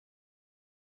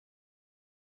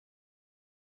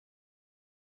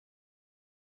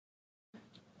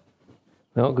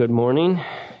Well, good morning.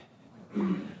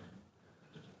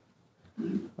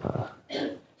 It's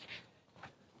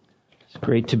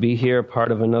great to be here,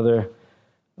 part of another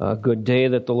good day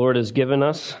that the Lord has given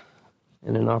us,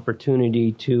 and an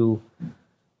opportunity to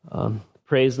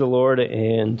praise the Lord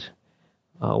and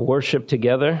worship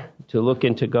together, to look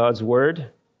into God's Word.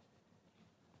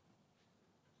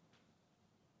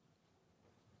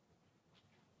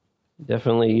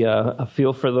 Definitely a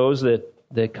feel for those that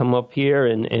come up here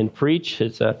and preach.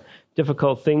 It's a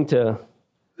difficult thing to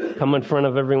come in front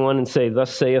of everyone and say,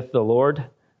 "Thus saith the Lord,"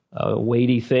 a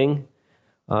weighty thing.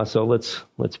 So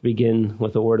let's begin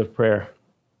with a word of prayer.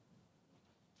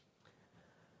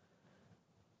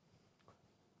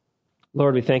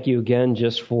 Lord, we thank you again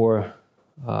just for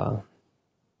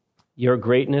your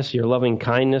greatness, your loving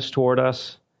kindness toward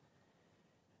us.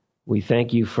 We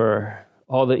thank you for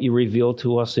all that you reveal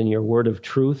to us in your word of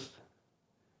truth.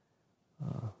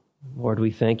 Lord,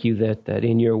 we thank you that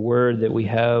in your word that we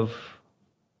have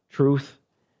truth.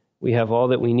 We have all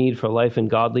that we need for life and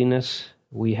godliness.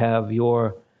 We have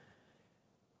your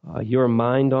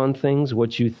mind on things,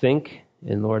 what you think.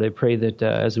 And Lord, I pray that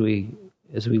as we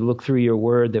look through your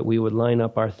word, that we would line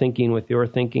up our thinking with your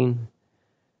thinking,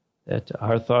 that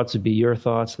our thoughts would be your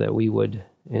thoughts, that we would,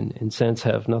 in sense,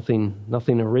 have nothing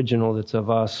original that's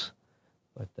of us,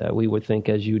 but that we would think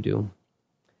as you do.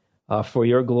 For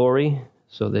your glory,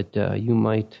 so that you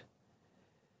might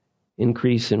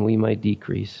increase and we might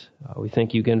decrease. We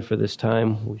thank you again for this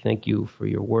time. We thank you for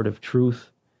your word of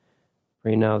truth.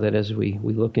 Pray now that as we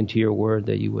look into your word,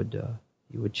 that you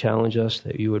would challenge us,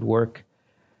 that you would work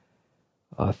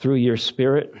through your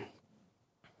Spirit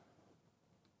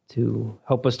to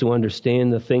help us to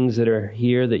understand the things that are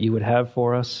here that you would have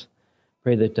for us.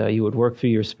 Pray that you would work through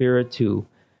your Spirit to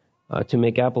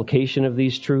make application of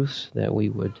these truths, that we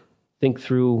would think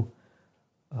through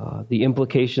the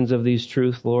implications of these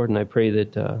truths, Lord. And I pray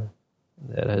that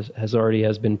as already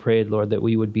has been prayed, Lord, that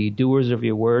we would be doers of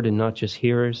your word and not just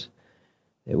hearers,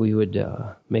 that we would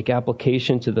make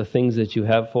application to the things that you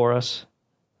have for us.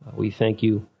 We thank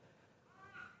you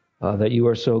that you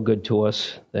are so good to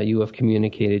us, that you have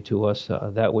communicated to us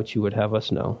that which you would have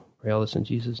us know. Pray all this in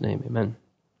Jesus' name, amen.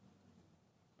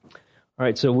 All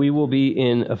right, so we will be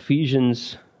in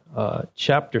Ephesians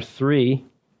chapter 3.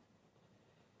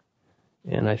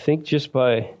 And I think just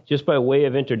by way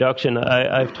of introduction,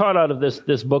 I've taught out of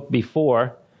this book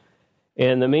before,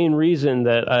 and the main reason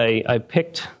that I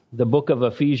picked the book of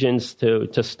Ephesians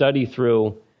to study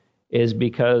through is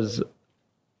because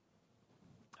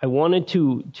I wanted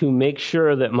to make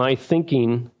sure that my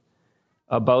thinking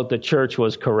about the church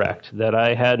was correct, that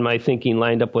I had my thinking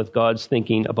lined up with God's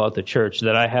thinking about the church,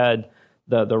 that I had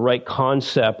the right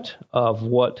concept of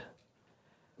what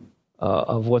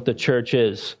the church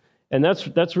is. And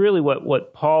that's really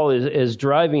what Paul is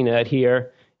driving at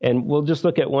here. And we'll just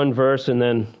look at one verse and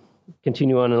then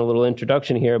continue on in a little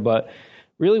introduction here. But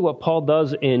really what Paul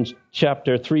does in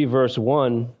chapter 3, verse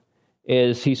 1,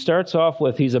 is he starts off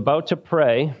with he's about to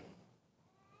pray,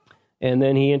 and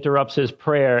then he interrupts his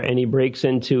prayer, and he breaks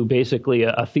into basically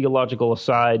a theological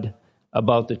aside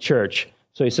about the church.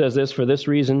 So he says this: "For this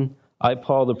reason, I,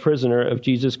 Paul, the prisoner of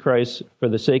Jesus Christ, for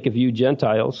the sake of you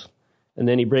Gentiles." And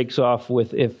then he breaks off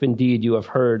with, "If indeed you have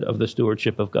heard of the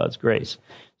stewardship of God's grace."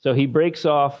 So he breaks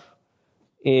off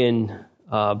in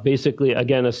basically,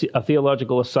 again, a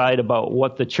theological aside about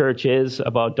what the church is,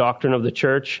 about doctrine of the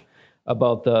church,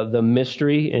 about the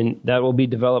mystery, and that will be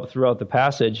developed throughout the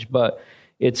passage. But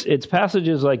it's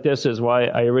passages like this is why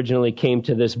I originally came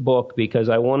to this book, because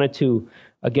I wanted to,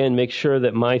 again, make sure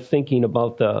that my thinking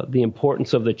about the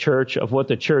importance of the church, of what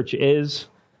the church is,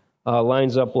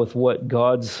 lines up with what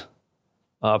God's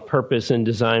purpose and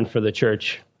design for the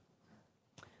church.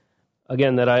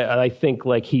 Again, that I think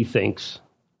like he thinks,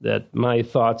 that my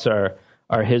thoughts are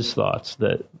his thoughts,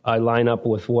 that I line up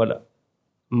with what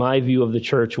my view of the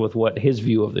church with what his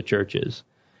view of the church is.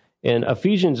 And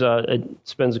Ephesians Paul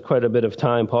spends quite a bit of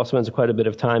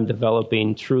time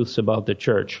developing truths about the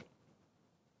church.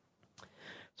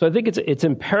 So I think it's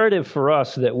imperative for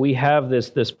us that we have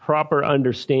this proper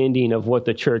understanding of what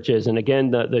the church is. And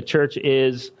again, the church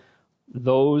is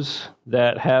those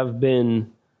that have been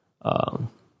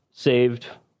saved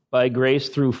by grace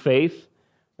through faith,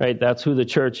 right? That's who the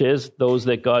church is, those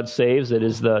that God saves. It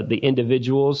is the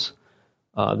individuals,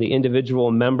 the individual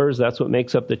members. That's what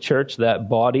makes up the church, that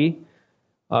body.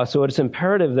 So it's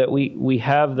imperative that we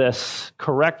have this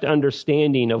correct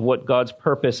understanding of what God's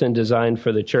purpose and design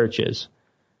for the church is.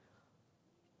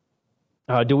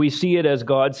 Do we see it as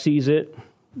God sees it?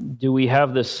 Do we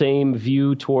have the same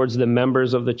view towards the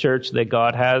members of the church that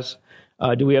God has?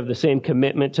 Do we have the same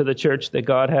commitment to the church that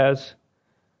God has?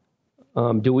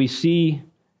 Do we see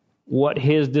what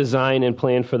his design and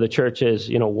plan for the church is?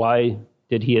 Why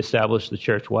did he establish the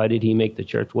church? Why did he make the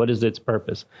church? What is its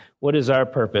purpose? What is our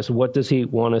purpose? What does he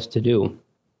want us to do?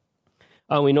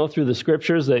 We know through the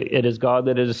scriptures that it is God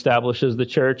that establishes the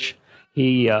church.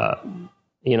 He, again,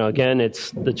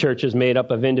 the church is made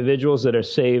up of individuals that are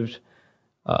saved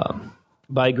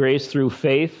by grace through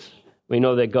faith. We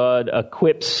know that God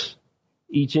equips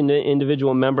each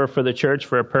individual member for the church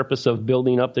for a purpose of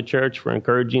building up the church, for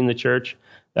encouraging the church.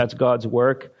 That's God's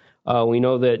work. We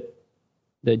know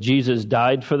that Jesus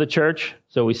died for the church,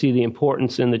 so we see the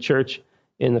importance in the church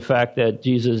in the fact that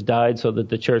Jesus died so that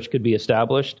the church could be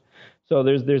established. So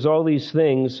there's all these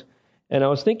things, and I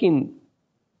was thinking,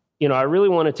 I really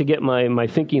wanted to get my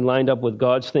thinking lined up with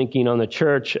God's thinking on the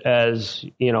church. As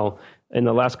in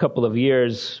the last couple of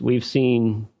years, we've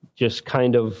seen just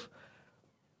kind of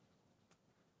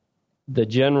the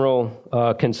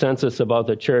general consensus about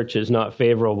the church is not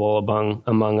favorable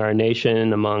among our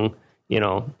nation, among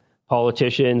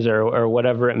politicians or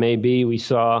whatever it may be. We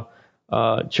saw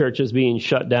churches being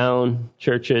shut down,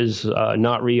 churches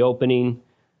not reopening,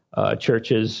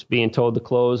 churches being told to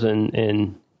close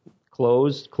and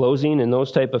closing and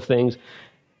those type of things.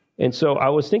 And so I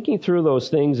was thinking through those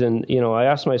things, and I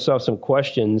asked myself some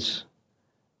questions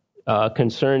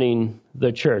concerning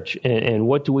the church and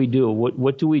what do we do?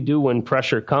 What do we do when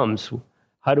pressure comes?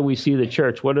 How do we see the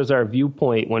church? What is our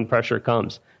viewpoint when pressure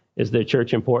comes? Is the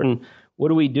church important? What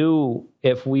do we do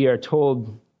if we are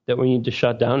told that we need to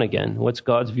shut down again? What's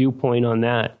God's viewpoint on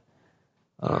that?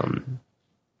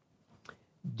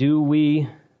 Do we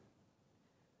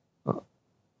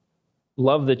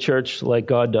love the church like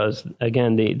God does?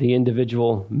 Again, the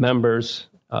individual members,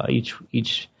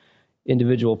 each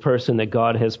individual person that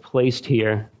God has placed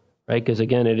here, right? Because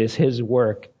again, it is his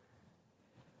work.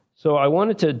 So I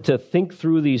wanted to think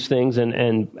through these things,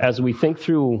 and as we think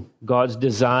through God's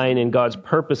design and God's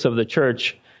purpose of the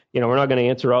church, we're not going to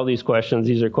answer all these questions.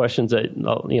 These are questions that,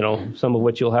 some of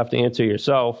which you'll have to answer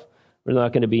yourself. We're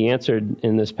not going to be answered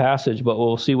in this passage, but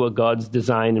we'll see what God's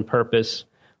design and purpose.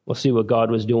 We'll see what God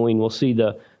was doing. We'll see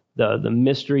the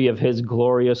mystery of his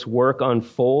glorious work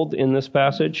unfold in this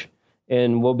passage,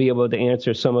 and we'll be able to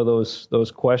answer some of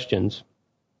those questions.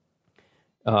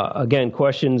 Again,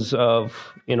 questions of,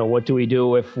 what do we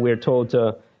do if we're told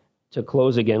to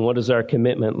close again? What is our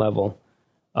commitment level?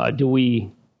 Do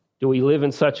we live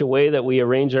in such a way that we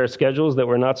arrange our schedules that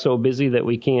we're not so busy that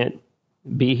we can't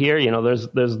be here?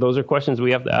 Those are questions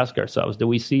we have to ask ourselves. Do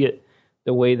we see it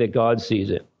the way that God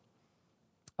sees it?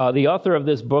 The author of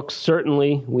this book,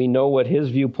 certainly, we know what his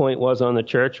viewpoint was on the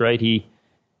church, right? He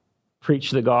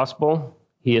preached the gospel.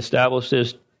 He established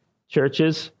his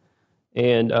churches.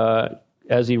 And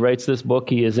as he writes this book,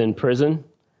 he is in prison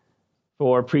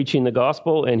for preaching the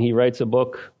gospel, and he writes a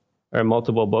book, or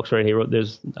multiple books, right?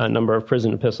 There's a number of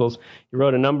prison epistles. He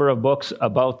wrote a number of books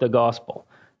about the gospel.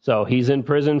 So he's in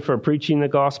prison for preaching the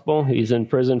gospel. He's in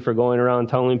prison for going around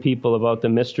telling people about the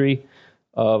mystery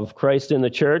of Christ in the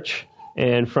church.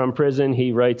 And from prison,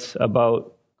 he writes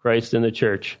about Christ in the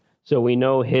church. So we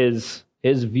know his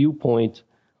viewpoint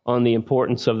on the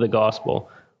importance of the gospel,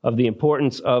 of the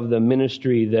importance of the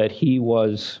ministry that he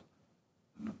was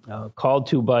called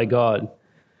to by God.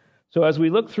 So as we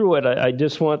look through it, I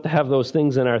just want to have those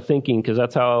things in our thinking, because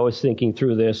that's how I was thinking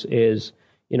through this is,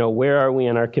 where are we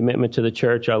in our commitment to the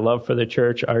church, our love for the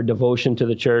church, our devotion to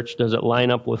the church? Does it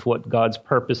line up with what God's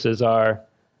purposes are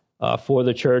for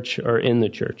the church or in the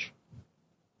church?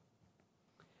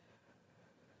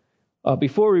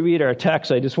 Before we read our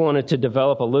text, I just wanted to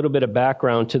develop a little bit of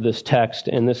background to this text,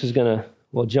 and this is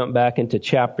we'll jump back into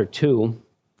chapter 2.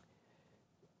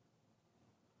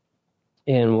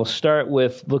 And we'll start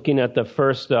with looking at the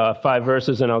first 5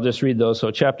 verses, and I'll just read those.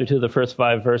 So chapter 2, the first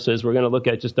 5 verses, we're going to look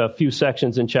at just a few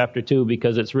sections in chapter 2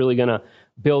 because it's really going to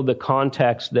build the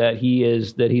context that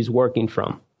he's working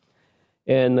from.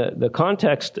 And the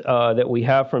context that we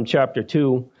have from chapter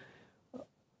 2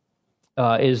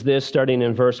 is this, starting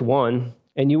in verse 1.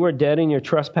 And you were dead in your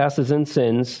trespasses and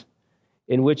sins,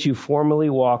 in which you formerly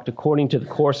walked according to the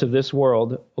course of this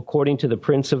world, according to the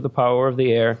prince of the power of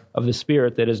the air, of the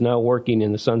spirit that is now working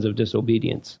in the sons of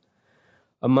disobedience.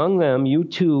 Among them you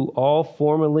too all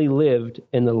formerly lived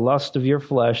in the lust of your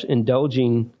flesh,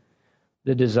 indulging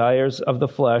the desires of the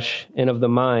flesh and of the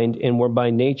mind, and were by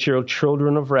nature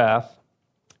children of wrath,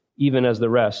 even as the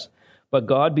rest. But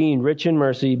God, being rich in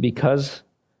mercy, because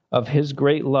of his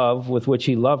great love with which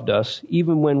he loved us,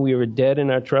 even when we were dead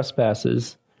in our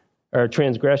trespasses, our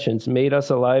transgressions, made us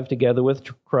alive together with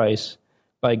Christ.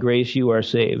 By grace you are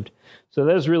saved. So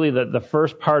that's really the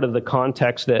first part of the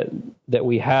context that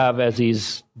we have as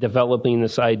he's developing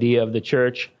this idea of the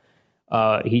church.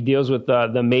 He deals with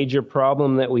the major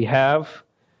problem that we have,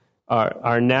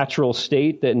 our natural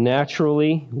state, that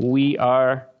naturally we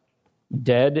are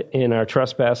dead in our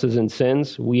trespasses and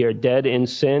sins. We are dead in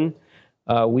sin.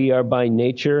 We are by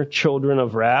nature children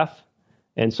of wrath.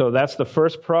 And so that's the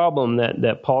first problem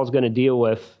that Paul's going to deal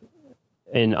with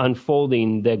in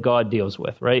unfolding that God deals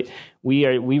with, right? We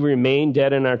remain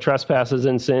dead in our trespasses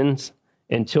and sins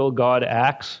until God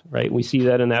acts, right? We see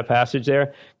that in that passage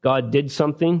there. God did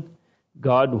something.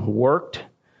 God worked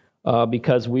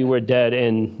because we were dead.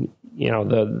 And,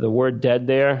 the word dead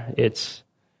there, it's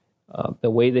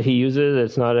the way that he uses it,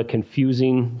 it's not a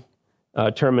confusing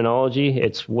terminology.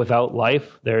 It's without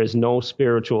life. There is no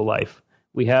spiritual life.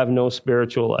 We have no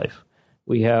spiritual life.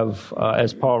 We have,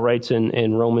 as Paul writes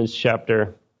in Romans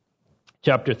chapter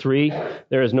 3,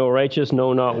 there is no righteous,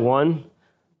 no, not one.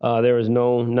 There is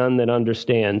none that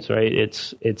understands, right?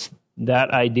 It's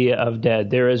that idea of dead.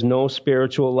 There is no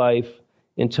spiritual life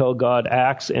until God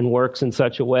acts and works in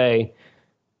such a way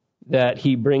that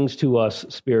he brings to us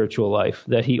spiritual life,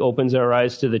 that he opens our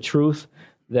eyes to the truth,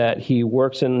 that he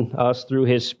works in us through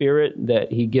his Spirit,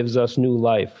 that he gives us new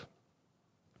life.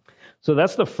 So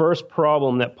that's the first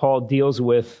problem that Paul deals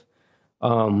with,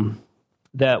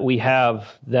 that we have,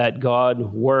 that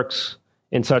God works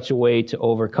in such a way to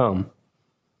overcome.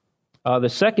 The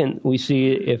second we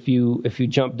see, if you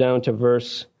jump down to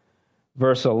verse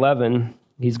 11,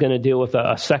 he's going to deal with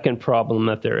a second problem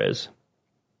that there is.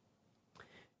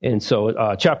 And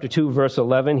so chapter 2, verse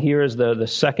 11, here is the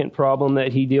second problem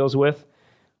that he deals with.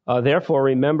 Therefore,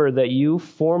 remember that you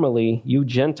formerly, you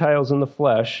Gentiles in the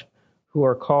flesh, who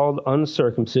are called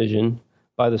uncircumcision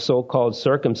by the so-called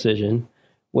circumcision,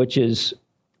 which is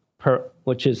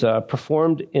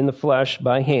performed in the flesh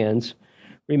by hands.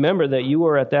 Remember that you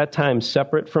were at that time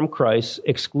separate from Christ,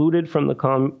 excluded from the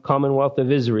commonwealth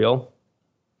of Israel,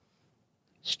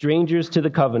 strangers to the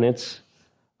covenants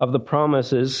of the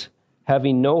promises,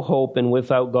 having no hope and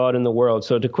without God in the world.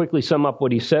 So to quickly sum up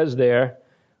what he says there,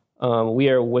 we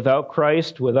are without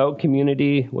Christ, without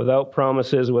community, without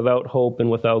promises, without hope, and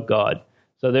without God.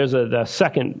 So there's a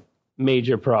second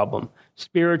major problem.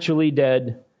 Spiritually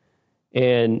dead,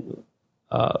 and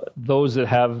those that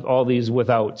have all these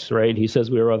withouts, right? He says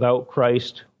we are without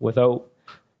Christ, without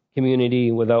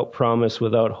community, without promise,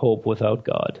 without hope, without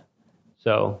God.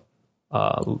 So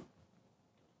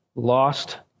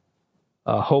lost,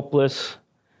 hopeless.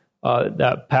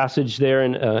 That passage there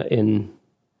in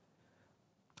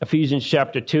Ephesians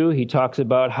chapter 2, he talks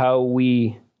about how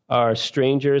we are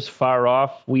strangers, far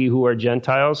off, we who are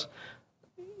Gentiles.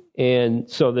 And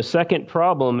so the second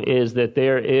problem is that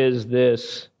there is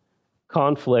this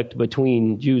conflict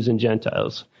between Jews and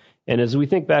Gentiles. And as we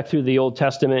think back through the Old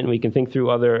Testament, and we can think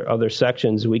through other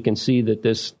sections, we can see that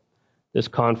this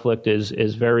conflict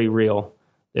is very real.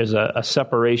 There's a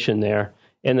separation there.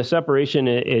 And the separation,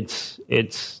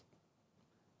 it's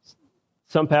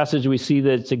some passage we see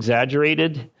that it's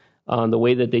exaggerated the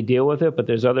way that they deal with it, but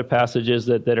there's other passages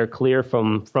that are clear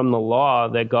from the law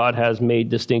that God has made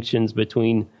distinctions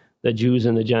between the Jews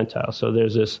and the Gentiles. So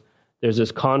there's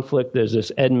this conflict, there's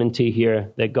this enmity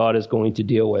here that God is going to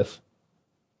deal with.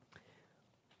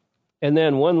 And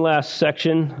then one last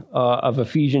section of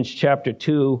Ephesians chapter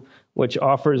 2, which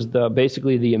offers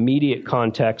basically the immediate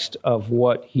context of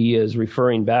what he is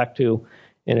referring back to.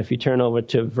 And if you turn over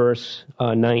to verse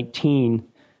 19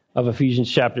 of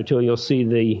Ephesians chapter 2, you'll see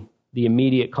the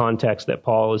immediate context that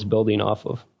Paul is building off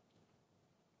of.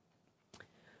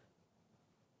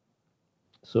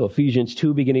 So Ephesians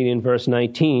 2, beginning in verse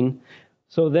 19,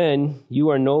 so then you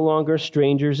are no longer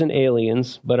strangers and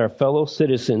aliens, but are fellow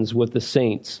citizens with the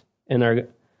saints and are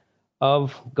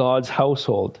of God's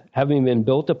household, having been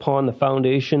built upon the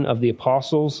foundation of the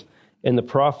apostles and the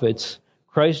prophets,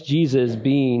 Christ Jesus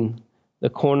being the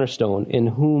cornerstone, in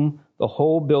whom the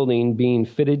whole building being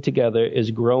fitted together is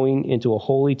growing into a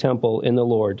holy temple in the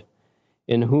Lord,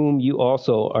 in whom you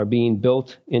also are being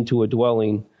built into a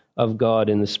dwelling of God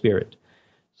in the Spirit.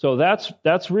 So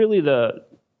that's really the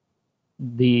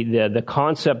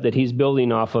concept that he's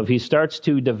building off of. He starts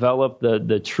to develop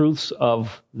the truths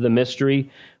of the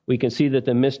mystery. We can see that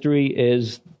the mystery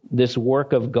is this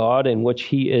work of God in which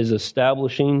he is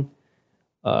establishing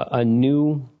a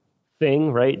new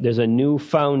thing, right? There's a new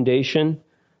foundation.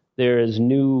 There is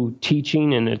new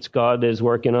teaching, and it's God is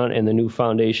working on, and the new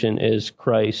foundation is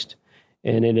Christ.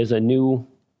 And it is a new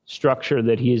structure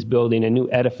that he is building, a new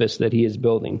edifice that he is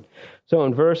building. So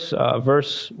in verse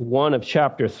 1 of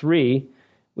chapter 3,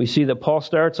 we see that Paul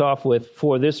starts off with,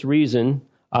 for this reason,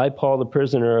 I, Paul, the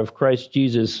prisoner of Christ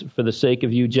Jesus, for the sake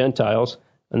of you Gentiles.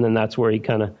 And then that's where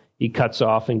he cuts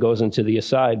off and goes into the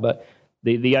aside. But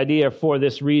the idea, for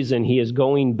this reason, he is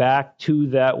going back to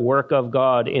that work of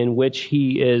God in which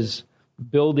he is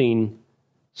building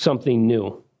something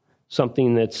new,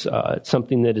 something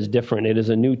that is different. It is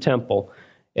a new temple.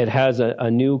 It has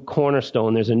a new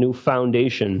cornerstone. There's a new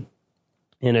foundation,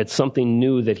 and it's something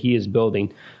new that he is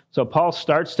building. So Paul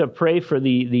starts to pray for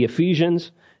the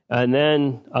Ephesians, and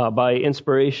then by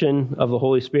inspiration of the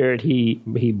Holy Spirit,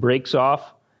 he breaks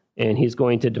off, and he's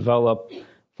going to develop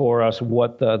for us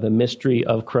what the mystery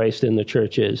of Christ in the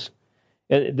church is.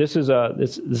 And this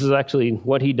is actually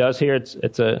what he does here.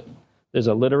 There's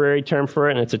a literary term for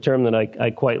it, and it's a term that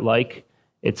I quite like.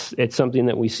 It's something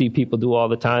that we see people do all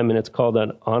the time, and it's called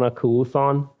an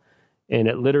anakouthon, and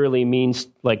it literally means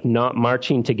like not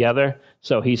marching together.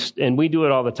 So and we do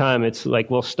it all the time. It's like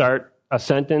we'll start a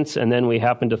sentence, and then we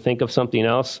happen to think of something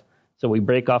else. So we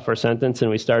break off our sentence, and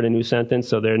we start a new sentence,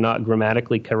 so they're not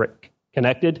grammatically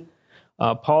connected.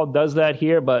 Paul does that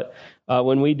here, but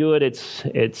when we do it,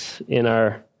 it's in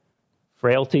our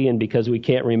frailty and because we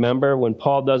can't remember. When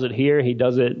Paul does it here, he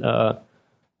does it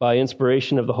by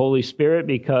inspiration of the Holy Spirit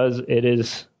because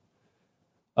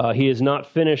he is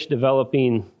not finished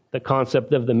developing the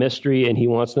concept of the mystery, and he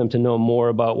wants them to know more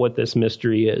about what this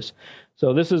mystery is.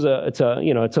 So this is it's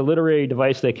a literary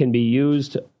device that can be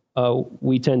used.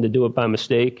 We tend to do it by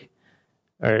mistake,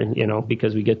 or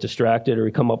because we get distracted or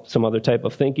we come up with some other type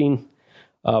of thinking.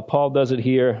 Paul does it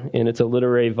here, and it's a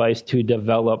literary device to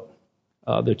develop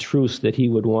the truths that he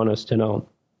would want us to know.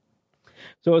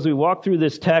 So as we walk through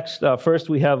this text, first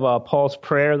we have Paul's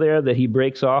prayer there that he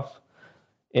breaks off,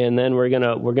 and then we're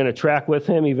gonna track with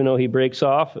him, even though he breaks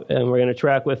off, and we're gonna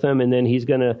track with him, and then he's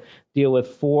gonna deal with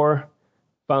 4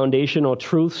 foundational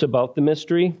truths about the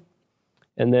mystery,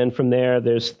 and then from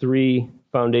there's 3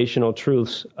 foundational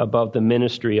truths about the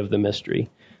ministry of the mystery,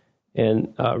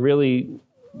 and really.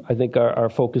 I think our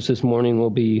focus this morning will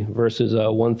be verses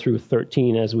 1 through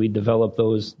 13 as we develop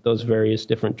those various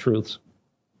different truths.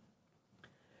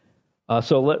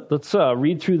 So let's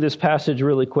read through this passage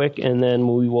really quick, and then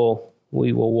we will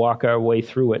walk our way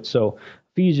through it. So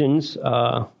Ephesians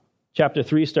chapter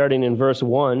 3, starting in verse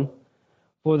 1.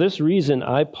 For this reason,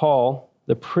 I, Paul,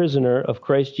 the prisoner of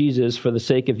Christ Jesus, for the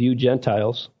sake of you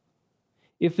Gentiles,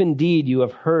 if indeed you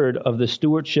have heard of the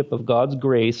stewardship of God's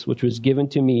grace, which was given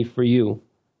to me for you,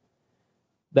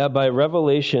 that by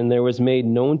revelation there was made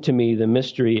known to me the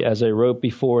mystery as I wrote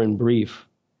before in brief.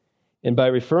 And by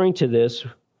referring to this,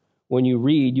 when you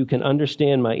read, you can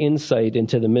understand my insight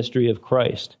into the mystery of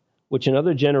Christ, which in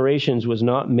other generations was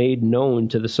not made known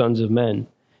to the sons of men,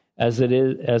 as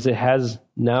it has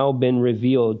now been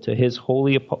revealed to his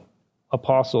holy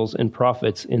apostles and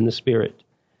prophets in the Spirit.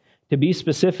 To be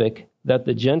specific, that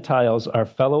the Gentiles are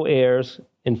fellow heirs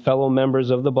and fellow members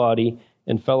of the body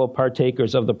and fellow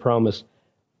partakers of the promise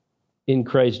in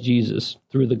Christ Jesus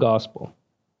through the gospel,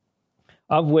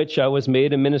 of which I was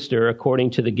made a minister according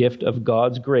to the gift of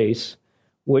God's grace,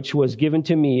 which was given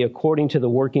to me according to the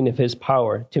working of his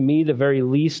power. To me, the very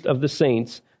least of the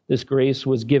saints, this grace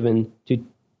was given to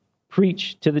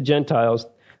preach to the Gentiles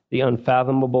the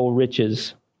unfathomable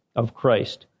riches of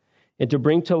Christ, and to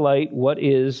bring to light what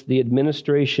is the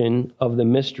administration of the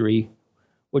mystery,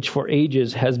 which for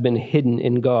ages has been hidden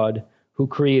in God, who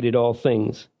created all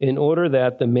things, in order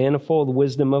that the manifold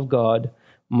wisdom of God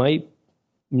might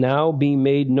now be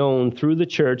made known through the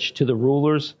church to the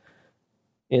rulers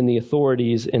and the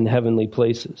authorities in heavenly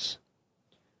places.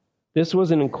 This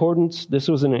was in accordance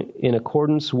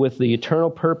with the eternal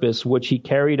purpose which he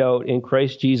carried out in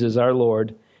Christ Jesus our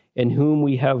Lord, in whom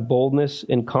we have boldness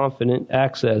and confident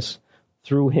access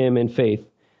through him in faith.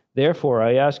 Therefore,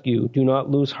 I ask you, do not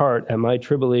lose heart at my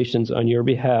tribulations on your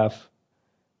behalf,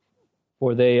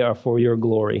 for they are for your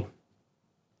glory.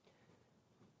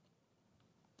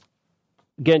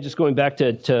 Again, just going back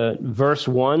to verse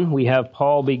 1, we have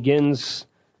Paul begins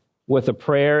with a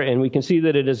prayer, and we can see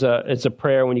that it's a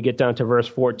prayer when you get down to verse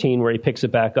 14, where he picks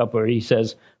it back up, where he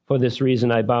says, for this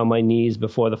reason I bow my knees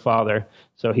before the Father.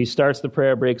 So he starts the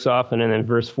prayer, breaks off, and then in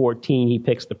verse 14 he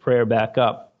picks the prayer back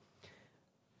up.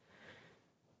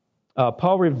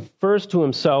 Paul refers to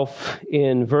himself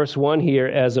in verse 1 here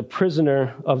as a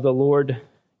prisoner of the Lord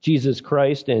Jesus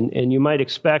Christ, and you might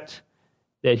expect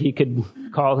that he could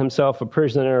call himself a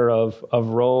prisoner of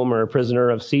Rome or a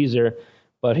prisoner of Caesar,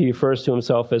 but he refers to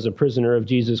himself as a prisoner of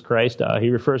Jesus Christ. He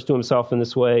refers to himself in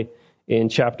this way in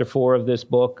chapter 4 of this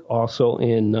book, also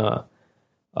in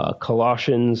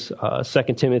Colossians, 2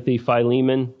 Timothy,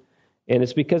 Philemon, and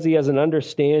it's because he has an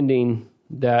understanding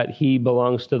that he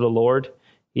belongs to the Lord,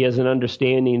 He has an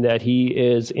understanding that he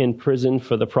is in prison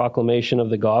for the proclamation of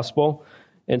the gospel.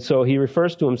 And so he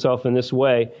refers to himself in this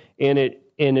way. And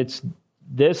it's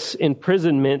this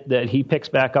imprisonment that he picks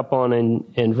back up on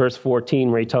in verse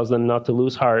 14, where he tells them not to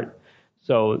lose heart.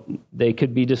 So they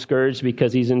could be discouraged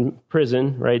because he's in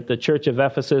prison, right? The church of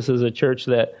Ephesus is a church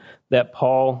that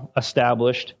Paul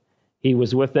established. He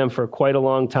was with them for quite a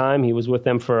long time. He was with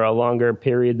them for a longer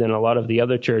period than a lot of the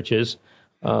other churches.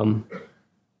 I don't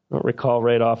recall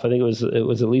right off. I think it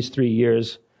was at least 3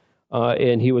 years.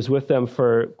 And he was with them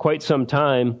for quite some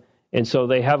time. And so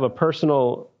they have a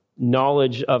personal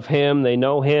knowledge of him. They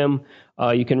know him.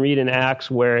 You can read in Acts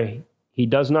where he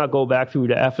does not go back through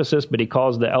to Ephesus, but he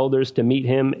calls the elders to meet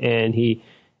him, and he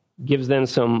gives them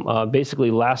some basically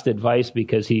last advice,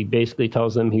 because he basically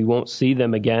tells them he won't see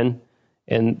them again.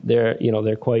 And they're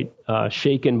quite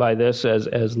shaken by this,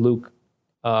 as Luke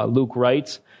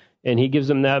writes, and he gives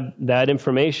them that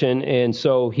information. And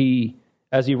so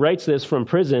as he writes this from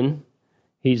prison,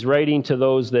 he's writing to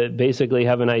those that basically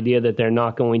have an idea that they're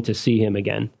not going to see him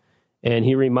again. And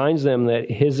he reminds them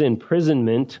that his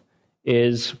imprisonment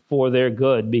is for their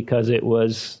good, because it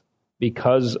was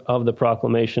because of the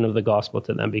proclamation of the gospel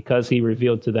to them, because he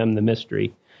revealed to them the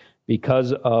mystery,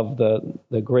 because of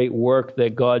the great work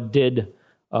that God did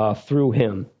through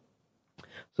him.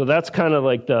 So that's kind of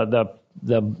like the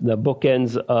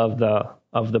bookends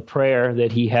of the prayer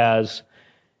that he has.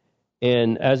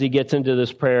 And as he gets into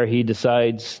this prayer, he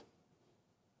decides,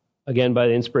 again, by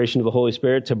the inspiration of the Holy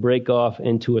Spirit, to break off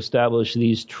and to establish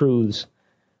these truths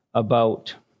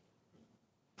about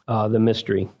the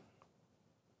mystery.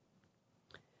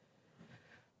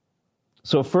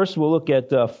 So first we'll look at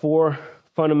 4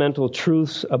 fundamental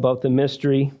truths about the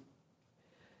mystery,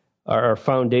 our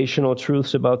foundational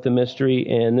truths about the mystery,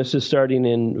 and this is starting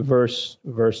in verse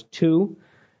 2.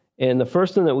 And the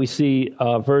first thing that we see,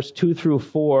 verse 2 through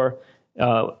 4,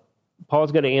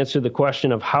 Paul's going to answer the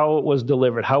question of how it was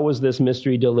delivered. How was this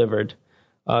mystery delivered?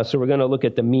 So we're going to look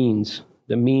at the means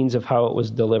of how it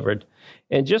was delivered.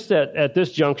 And just at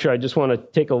this juncture, I just want to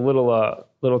take a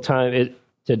little time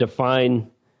to define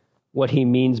what he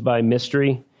means by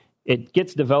mystery. It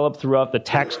gets developed throughout the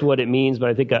text what it means, but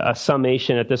I think a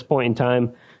summation at this point in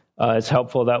time is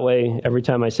helpful. That way, every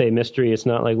time I say mystery, it's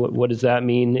not like, what does that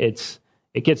mean? It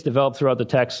gets developed throughout the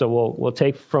text, so we'll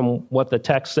take from what the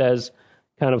text says,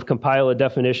 kind of compile a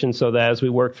definition so that as we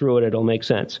work through it, it'll make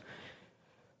sense.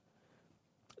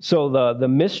 So the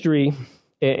mystery,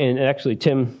 and actually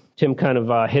Tim kind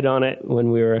of hit on it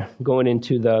when we were going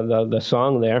into the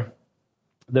song there.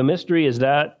 The mystery is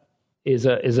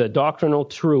a doctrinal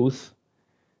truth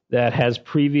that has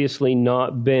previously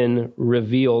not been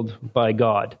revealed by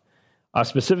God.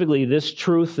 Specifically, this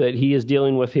truth that he is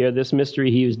dealing with here, this mystery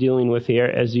he is dealing with here,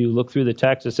 as you look through the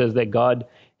text, it says that God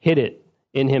hid it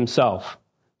in himself.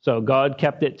 So God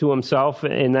kept it to himself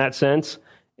in that sense.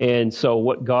 And so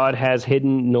what God has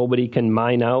hidden, nobody can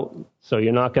mine out. So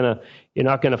you're not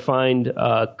gonna find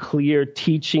clear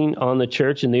teaching on the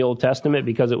church in the Old Testament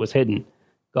because it was hidden.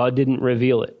 God didn't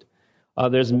reveal it.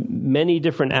 There's many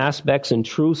different aspects and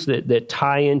truths that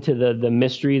tie into the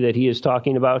mystery that he is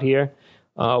talking about here.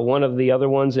 One of the other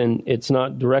ones, and it's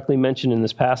not directly mentioned in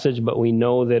this passage, but we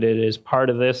know that it is part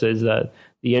of this, is the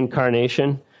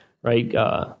incarnation, right?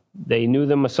 They knew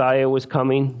the Messiah was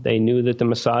coming. They knew that the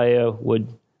Messiah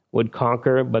would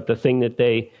conquer, but the thing that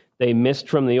they missed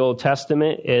from the Old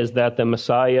Testament is that the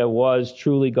Messiah was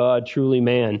truly God, truly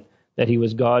man, that he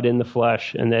was God in the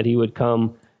flesh, and that he would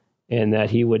come and that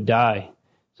he would die.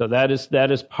 So that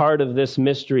is part of this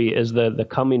mystery, is the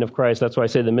coming of Christ. That's why I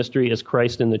say the mystery is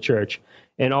Christ in the church.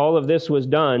 And all of this was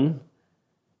done,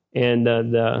 and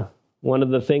one of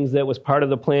the things that was part of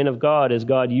the plan of God is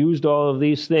God used all of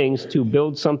these things to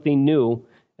build something new,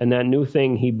 and that new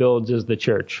thing he builds is the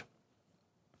church.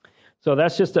 So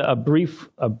that's just a brief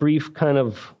kind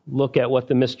of look at what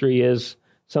the mystery is,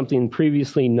 something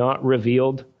previously not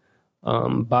revealed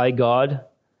by God.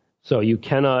 So you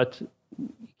cannot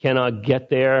get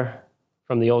there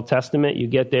from the Old Testament. You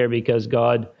get there because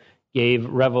God gave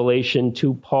revelation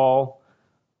to Paul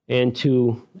and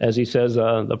to, as he says,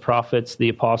 the prophets, the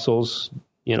apostles,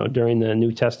 during the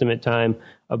New Testament time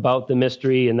about the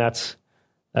mystery, and that's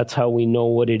how we know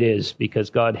what it is, because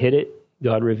God hid it.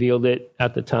 God revealed it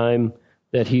at the time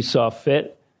that he saw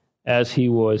fit as he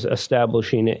was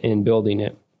establishing it and building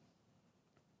it.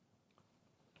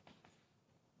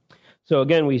 So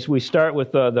again, we start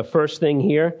with the first thing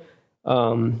here,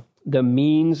 the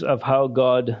means of how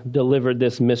God delivered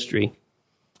this mystery.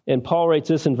 And Paul writes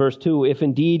this in verse 2, "If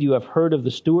indeed you have heard of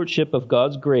the stewardship of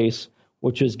God's grace,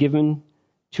 which was given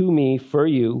to me for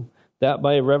you, that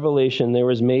by revelation there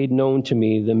was made known to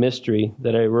me the mystery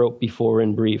that I wrote before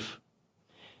in brief.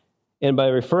 And by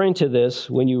referring to this,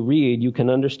 when you read, you can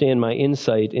understand my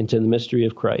insight into the mystery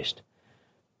of Christ.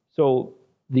 So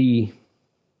the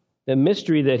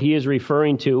mystery that he is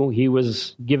referring to, he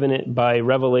was given it by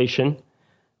revelation.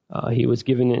 He was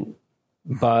given it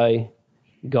by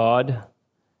God.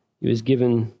 It was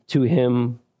given to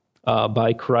him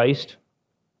by Christ.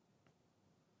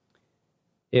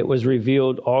 It was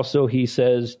revealed also, he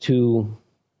says it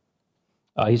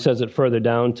further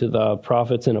down, to the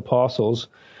prophets and apostles.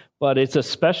 But it's a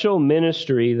special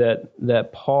ministry that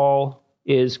Paul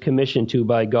is commissioned to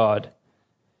by God.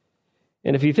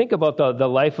 And if you think about the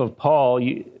life of Paul,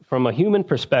 from a human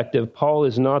perspective, Paul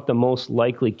is not the most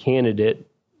likely candidate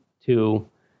to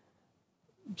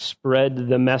spread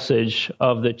the message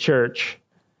of the church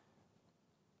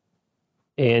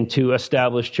and to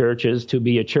establish churches, to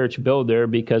be a church builder,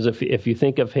 because if you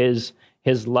think of his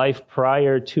life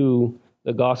prior to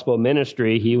the gospel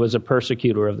ministry, he was a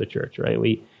persecutor of the church, right?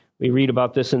 We read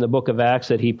about this in the book of Acts,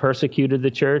 that he persecuted the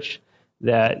church,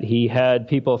 that he had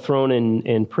people thrown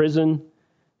in prison,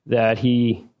 that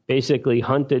he basically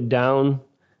hunted down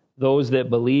those that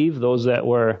believed, those that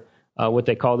were, what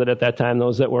they called it at that time,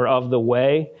 those that were of the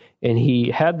way, and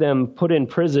he had them put in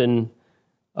prison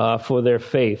for their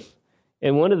faith.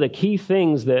 And one of the key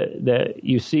things that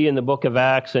you see in the book of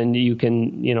Acts, and you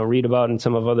can read about in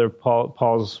some of other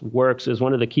Paul's works, is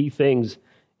one of the key things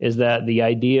is that the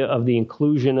idea of the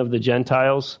inclusion of the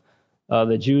Gentiles,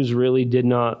 the Jews really did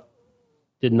not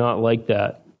like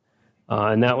that.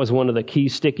 And that was one of the key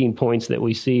sticking points that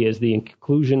we see, is the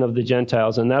inclusion of the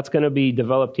Gentiles. And that's going to be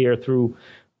developed here through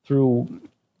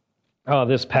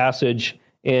this passage,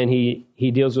 and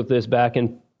he deals with this back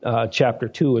in chapter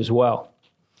 2 as well.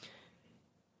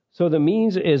 So the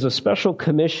means is a special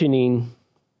commissioning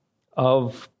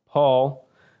of Paul,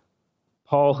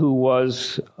 who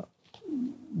was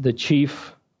the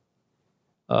chief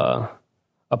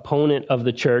opponent of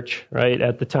the church, right,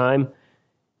 at the time.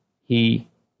 He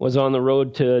was on the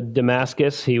road to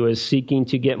Damascus. He was seeking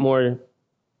to get more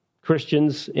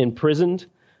Christians imprisoned,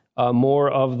 more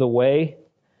of the way.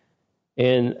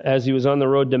 And as he was on the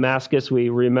road to Damascus, we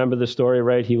remember the story,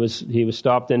 right? He was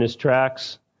stopped in his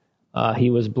tracks. He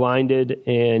was blinded,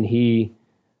 and he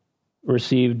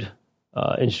received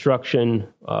instruction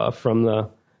from the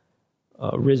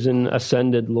risen,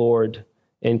 ascended Lord,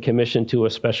 and commissioned to a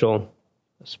special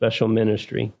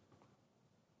ministry.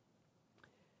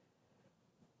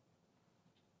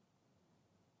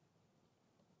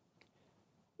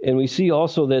 And we see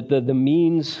also that the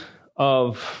means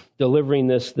of delivering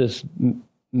this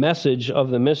message of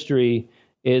the mystery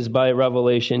is by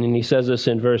revelation. And he says this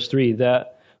in verse 3,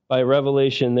 that by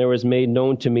revelation there was made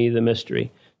known to me the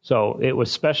mystery. So it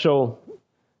was special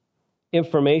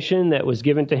information that was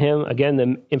given to him. Again,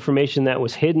 the information that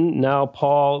was hidden, now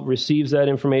Paul receives that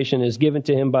information, is given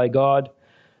to him by God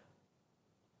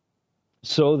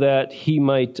so that he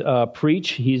might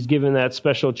preach. He's given that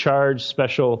special charge,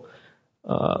 special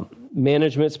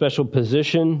management, special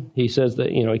position. He says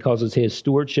that, he calls it his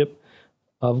stewardship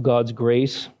of God's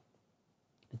grace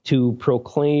to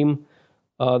proclaim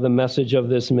the message of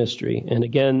this mystery. And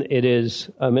again, it is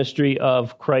a mystery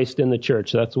of Christ in the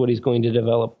church. That's what he's going to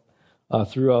develop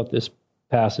throughout this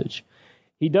passage.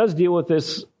 He does deal with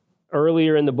this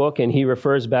earlier in the book, and he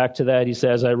refers back to that. He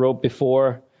says, I wrote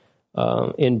before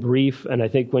in brief, and I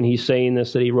think when he's saying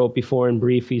this, that he wrote before in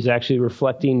brief, he's actually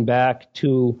reflecting back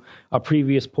to a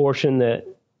previous portion that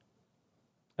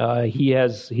he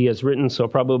has written. So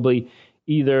probably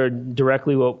either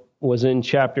directly what was in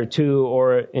chapter 2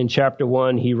 or in chapter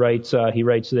 1, he writes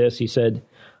this. He said,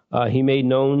 he made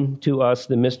known to us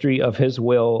the mystery of his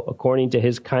will according to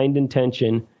his kind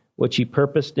intention, which he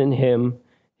purposed in him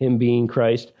being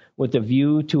Christ, with a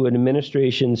view to an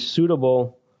administration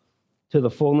suitable to the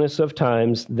fullness of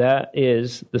times, that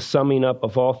is the summing up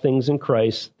of all things in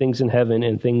Christ, things in heaven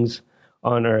and things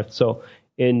on earth. So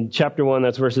in chapter 1,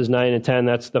 that's verses 9 and 10,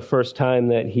 that's the first time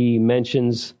that he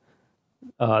mentions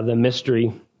the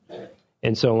mystery.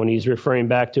 And so when he's referring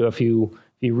back to, if you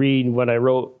read what I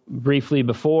wrote briefly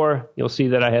before, you'll see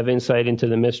that I have insight into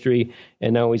the mystery,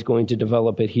 and now he's going to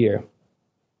develop it here.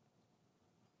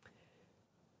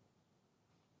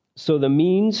 So the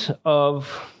means of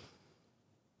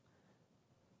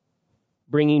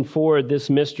bringing forward this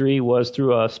mystery was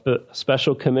through a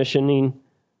special commissioning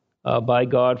by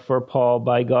God for Paul,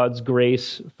 by God's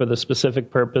grace, for the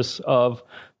specific purpose of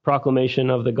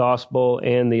proclamation of the gospel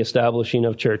and the establishing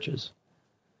of churches.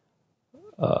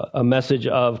 A message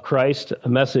of Christ,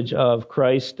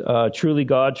 truly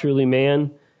God, truly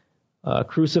man,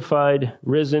 crucified,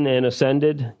 risen, and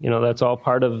ascended. That's all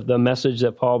part of the message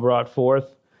that Paul brought forth.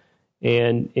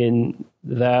 And in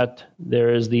that,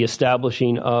 there is the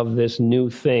establishing of this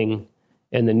new thing,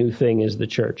 and the new thing is the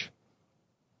church.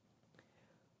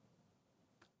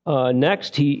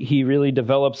 Next, he really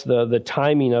develops the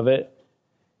timing of it,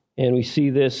 and we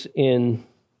see this in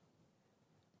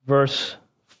verse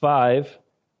 5,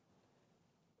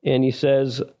 and he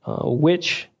says,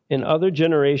 which in other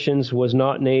generations was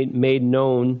not made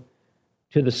known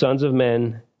to the sons of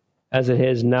men, as it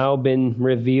has now been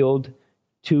revealed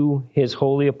to his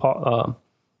holy apostles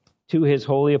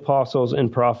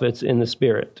and prophets in the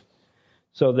Spirit.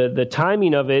 So the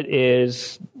timing of it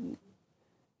is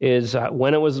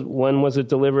when was it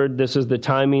delivered? This is the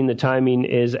timing. The timing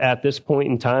is at this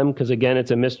point in time, because again, it's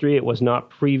a mystery. It was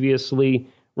not previously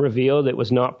revealed. It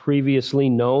was not previously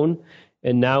known,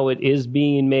 and now it is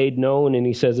being made known. And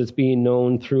he says it's being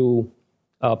known through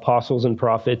apostles and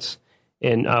prophets.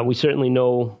 And we certainly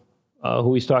know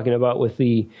who he's talking about with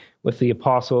the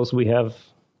apostles. We have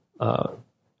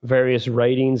various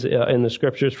writings in the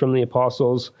scriptures from the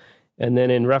apostles, and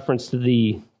then in reference to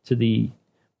the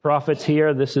prophets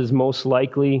here, this is most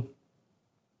likely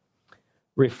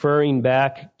referring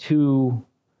back to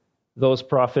those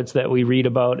prophets that we read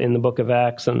about in the book of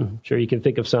Acts. I'm sure you can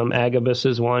think of some. Agabus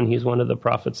is one. He's one of the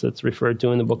prophets that's referred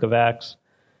to in the book of Acts.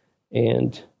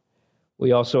 And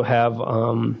we also have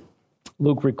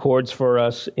Luke records for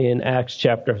us in Acts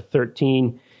chapter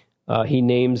 13. He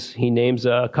names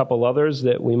a couple others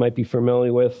that we might be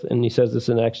familiar with, and he says this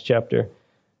in Acts chapter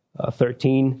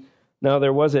 13. Now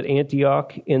there was at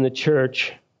Antioch in the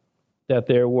church that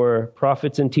there were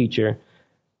prophets and teachers,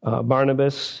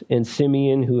 Barnabas and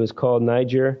Simeon, who is called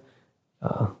Niger,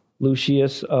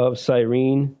 Lucius of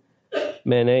Cyrene,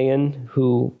 Manaen,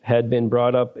 who had been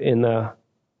brought up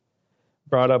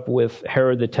with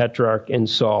Herod the Tetrarch, and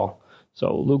Saul.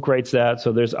 So Luke writes that.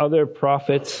 So there's other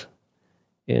prophets,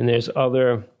 and there's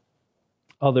others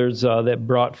that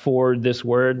brought forward this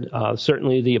word.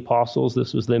 Certainly the apostles.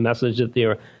 This was the message that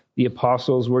the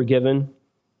apostles were given.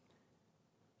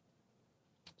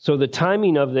 So the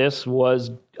timing of this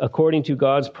was according to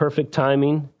God's perfect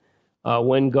timing.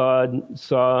 When God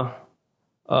saw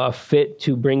fit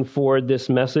to bring forward this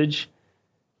message,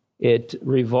 it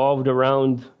revolved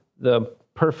around the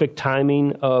perfect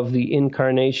timing of the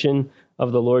incarnation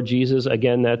of the Lord Jesus.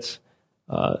 Again, that's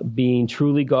being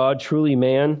truly God, truly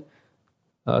man,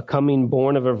 coming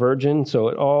born of a virgin. So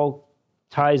it all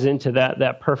ties into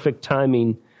that perfect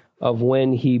timing of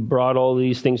when he brought all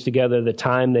these things together, the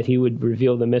time that he would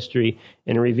reveal the mystery,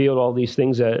 and revealed all these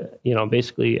things at,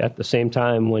 basically at the same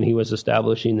time when he was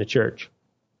establishing the church.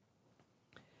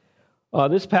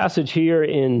 This passage here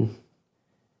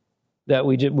that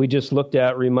we just looked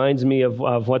at reminds me of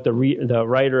what the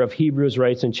writer of Hebrews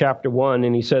writes in chapter 1,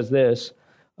 and he says this: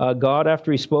 God,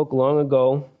 after he spoke long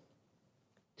ago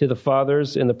to the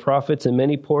fathers and the prophets in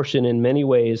many portion in many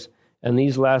ways, and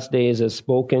these last days has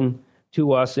spoken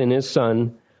to us in his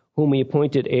Son, whom he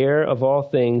appointed heir of all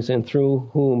things, and through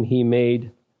whom he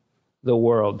made the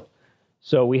world.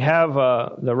 So we have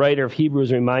the writer of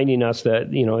Hebrews reminding us that,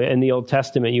 in the Old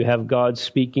Testament, you have God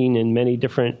speaking in many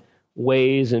different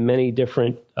ways and many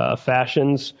different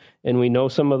fashions, and we know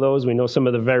some of those. We know some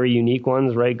of the very unique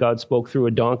ones, right? God spoke through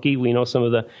a donkey. We know some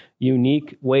of the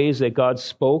unique ways that God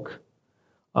spoke,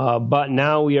 but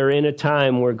now we are in a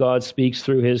time where God speaks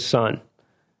through his Son,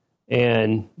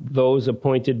 and those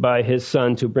appointed by his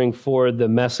Son to bring forward the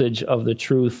message of the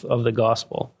truth of the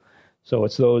gospel. So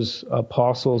it's those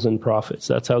apostles and prophets.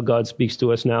 That's how God speaks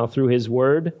to us now, through his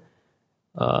word,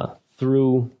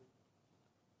 through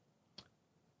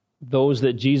those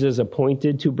that Jesus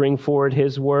appointed to bring forward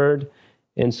his word.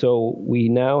 And so we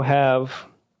now have,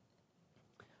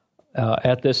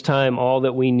 at this time, all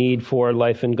that we need for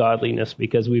life and godliness,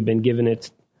 because we've been given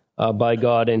it by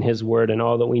God in his word, and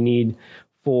all that we need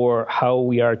for how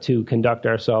we are to conduct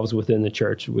ourselves within the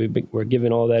church. We're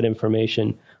given all that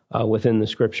information within the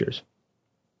scriptures.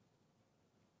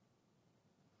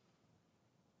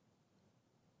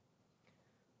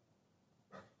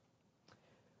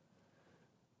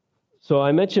 So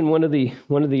I mentioned one of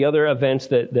the other events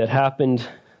that happened,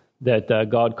 that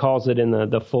God calls it in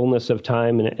the fullness of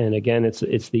time, and again,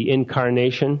 it's the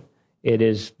incarnation. It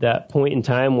is that point in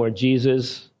time where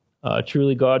Jesus,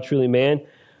 truly God, truly man,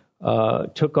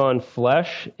 took on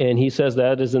flesh, and he says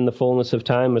that is in the fullness of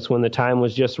time. It's when the time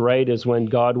was just right, is when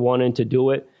God wanted to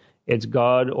do it. It's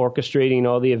God orchestrating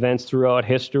all the events throughout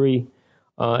history,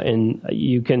 and I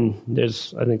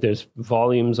think there's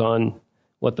volumes on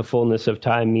what the fullness of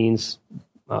time means.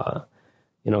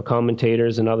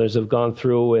 commentators and others have gone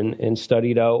through and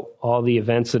studied out all the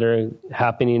events that are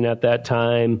happening at that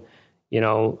time,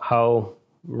 how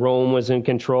Rome was in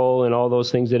control and all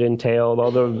those things it entailed, all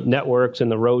the networks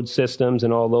and the road systems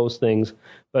and all those things.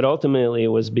 But ultimately, it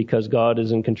was because God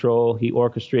is in control. He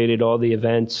orchestrated all the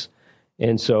events.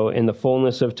 And so in the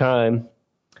fullness of time,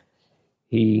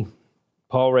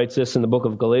 Paul writes this in the book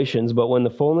of Galatians, but when the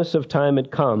fullness of time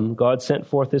had come, God sent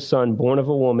forth his Son, born of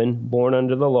a woman, born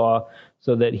under the law,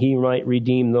 so that he might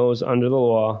redeem those under the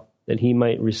law, that he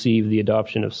might receive the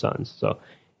adoption of sons. So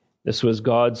this was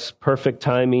God's perfect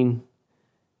timing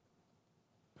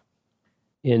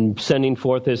in sending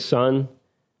forth his Son,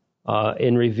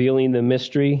 in revealing the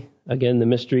mystery, again, the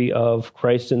mystery of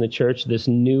Christ in the church, this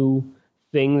new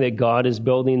thing that God is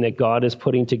building, that God is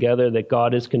putting together, that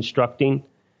God is constructing,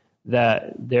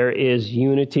 that there is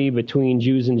unity between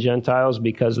Jews and Gentiles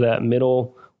because that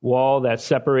middle wall, that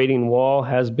separating wall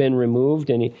has been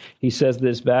removed. And he says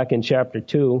this back in chapter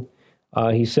 2.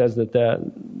 He says that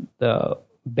the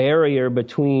barrier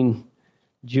between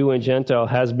Jew and Gentile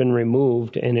has been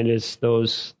removed, and it is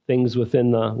those things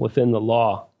within the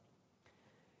law.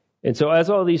 And so as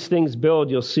all these things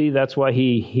build, you'll see that's why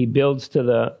he builds to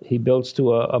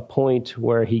a point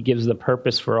where he gives the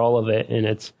purpose for all of it,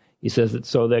 and he says it's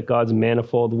so that God's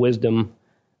manifold wisdom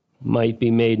might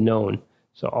be made known.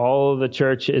 So all of the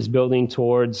church is building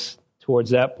towards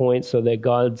that point so that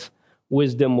God's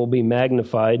wisdom will be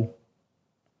magnified.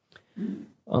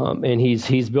 And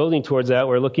he's building towards that.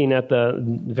 We're looking at the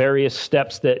various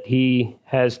steps that he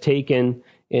has taken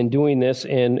in doing this.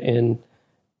 And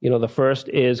the first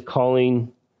is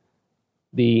calling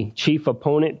the chief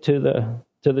opponent to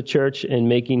the church and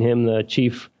making him the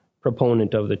chief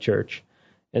proponent of the church.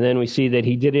 And then we see that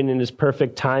he did it in his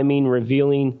perfect timing,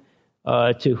 revealing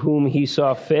to whom he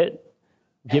saw fit,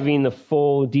 giving the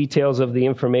full details of the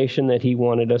information that he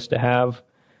wanted us to have.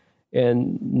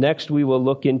 And next we will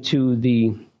look into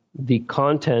the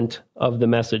content of the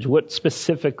message. What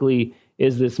specifically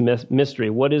is this mystery?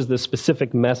 What is the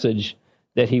specific message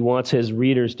that he wants his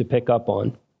readers to pick up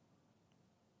on?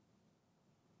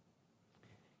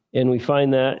 And we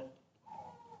find that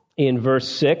in verse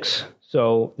 6.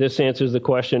 So this answers the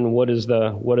question, what does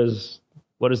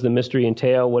the mystery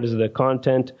entail? What is the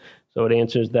content? So it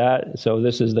answers that. So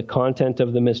this is the content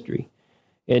of the mystery.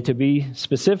 And to be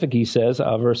specific, he says,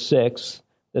 verse 6,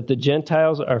 that the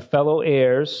Gentiles are fellow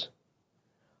heirs,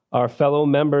 are fellow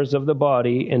members of the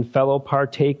body, and fellow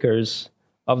partakers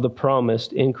of the promise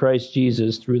in Christ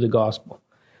Jesus through the gospel.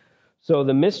 So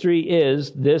the mystery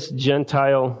is this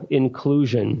Gentile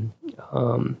inclusion.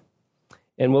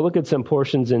 And we'll look at some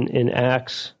portions in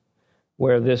Acts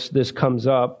where this comes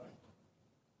up.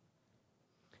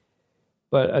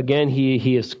 But again,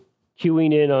 he is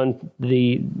cueing in on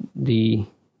the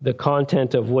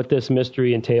content of what this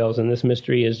mystery entails, and this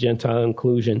mystery is Gentile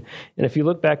inclusion. And if you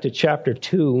look back to chapter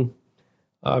 2,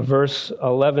 verse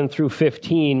 11 through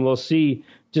 15, we'll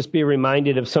be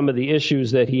reminded of some of the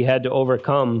issues that he had to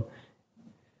overcome,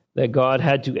 that God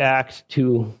had to act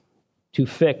to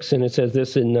fix. And it says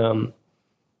this in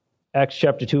Acts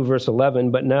chapter 2, verse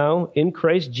 11, "But now in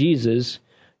Christ Jesus,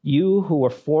 you who were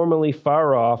formerly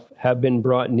far off have been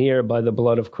brought near by the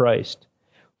blood of Christ.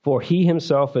 For he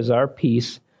himself is our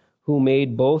peace, who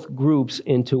made both groups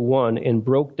into one and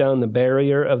broke down the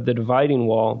barrier of the dividing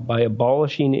wall by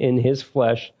abolishing in his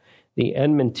flesh the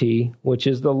enmity, which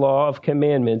is the law of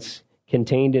commandments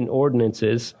contained in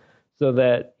ordinances, so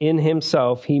that in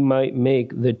himself he might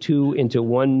make the two into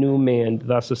one new man,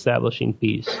 thus establishing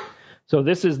peace." So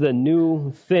this is the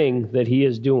new thing that he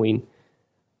is doing.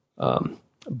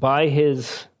 By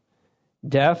his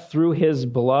death, through his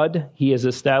blood, he has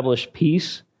established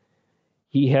peace.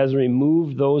 He has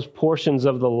removed those portions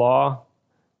of the law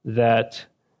that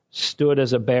stood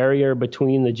as a barrier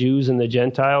between the Jews and the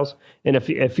Gentiles. And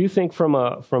if you think from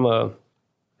a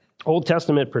Old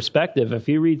Testament perspective, if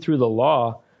you read through the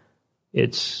law,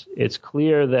 it's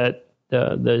clear that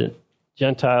the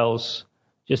Gentiles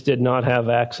just did not have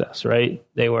access, right?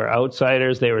 They were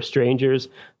outsiders, they were strangers.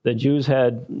 The Jews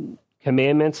had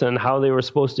commandments on how they were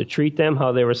supposed to treat them,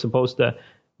 how they were supposed to,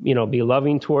 be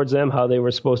loving towards them, how they were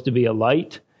supposed to be a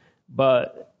light,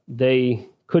 but they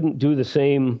couldn't do the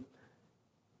same.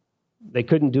 They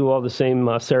couldn't do all the same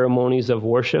ceremonies of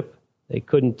worship. They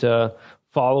couldn't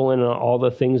follow in all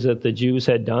the things that the Jews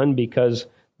had done because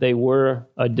they were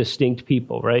a distinct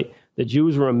people, right? The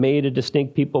Jews were made a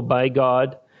distinct people by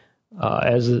God.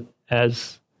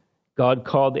 As God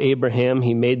called Abraham,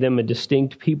 he made them a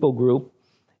distinct people group.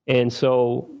 And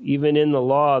so even in the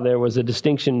law, there was a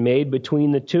distinction made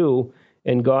between the two,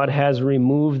 and God has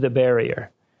removed the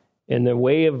barrier. And the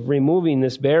way of removing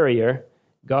this barrier,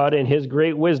 God in his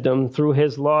great wisdom, through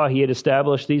his law, he had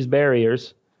established these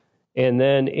barriers. And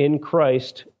then in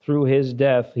Christ, through his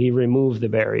death, he removed the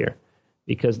barrier.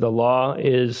 Because the law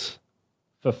is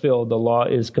fulfilled, the law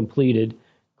is completed.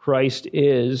 Christ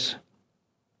is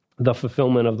the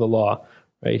fulfillment of the law,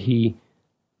 right? If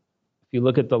you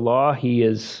look at the law, he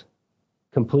is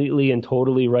completely and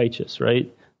totally righteous,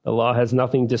 right? The law has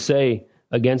nothing to say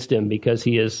against him because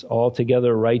he is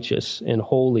altogether righteous and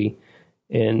holy.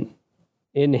 And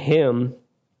in him,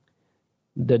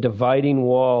 the dividing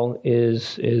wall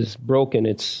is broken.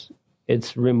 It's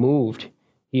removed.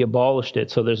 He abolished it.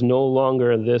 So there's no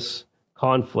longer this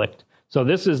conflict. So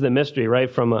this is the mystery, right?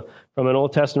 From an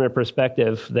Old Testament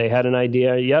perspective, they had an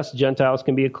idea. Yes, Gentiles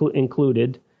can be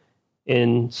included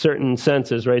in certain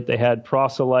senses, right? They had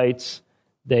proselytes.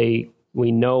 We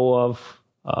know of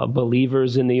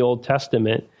believers in the Old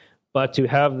Testament, but to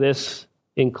have this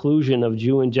inclusion of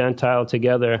Jew and Gentile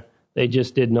together, they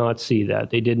just did not see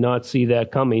that. They did not see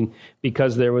that coming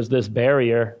because there was this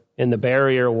barrier, and the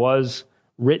barrier was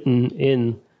written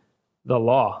in the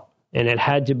law, and it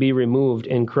had to be removed,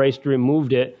 and Christ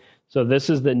removed it. So this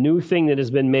is the new thing that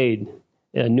has been made,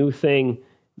 a new thing,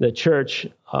 the church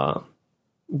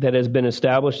that has been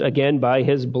established, again, by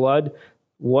his blood.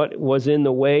 What was in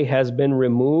the way has been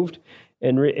removed.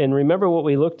 And remember what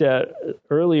we looked at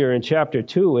earlier in chapter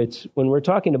 2. It's when we're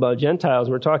talking about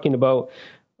Gentiles, we're talking about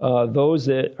those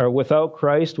that are without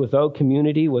Christ, without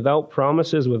community, without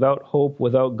promises, without hope,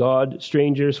 without God,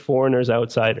 strangers, foreigners,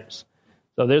 outsiders.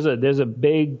 So there's a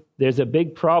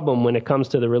big problem when it comes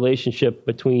to the relationship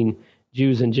between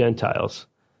Jews and Gentiles,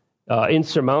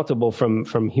 insurmountable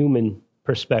from human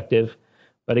perspective.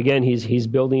 But again, he's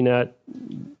building that.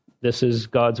 This is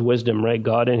God's wisdom, right?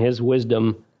 God in his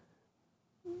wisdom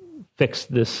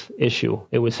fixed this issue.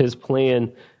 It was his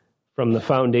plan from the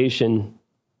foundation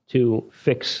to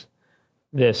fix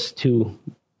this, to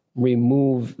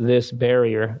remove this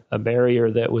barrier, a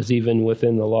barrier that was even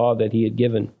within the law that he had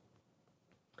given.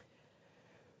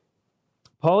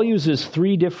 Paul uses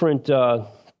 3 different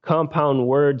compound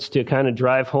words to kind of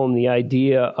drive home the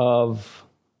idea of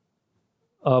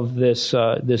this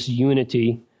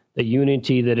unity, the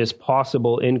unity that is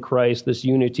possible in Christ, this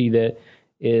unity that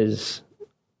is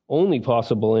only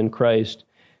possible in Christ.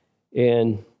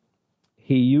 And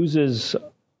he uses,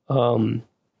 you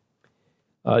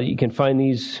can find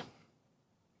these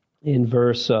in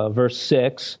verse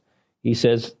 6. He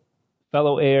says,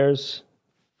 fellow heirs,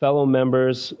 fellow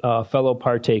members, fellow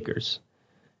partakers.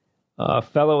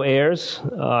 Fellow heirs,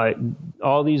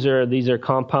 all these are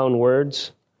compound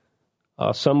words,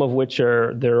 some of which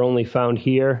they're only found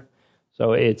here.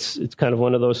 So it's kind of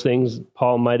one of those things.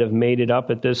 Paul might have made it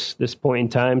up at this point in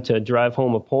time to drive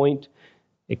home a point.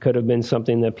 It could have been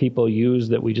something that people use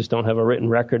that we just don't have a written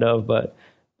record of. But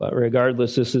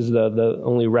regardless, this is the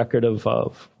only record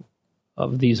of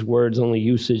these words, only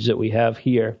usage that we have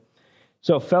here.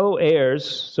 So fellow heirs.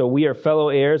 So we are fellow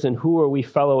heirs, and who are we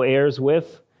fellow heirs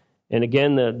with? And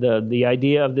again, the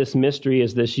idea of this mystery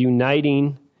is this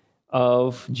uniting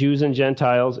of Jews and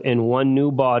Gentiles in one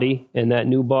new body, and that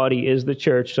new body is the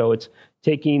church. So it's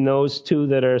taking those two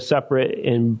that are separate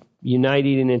and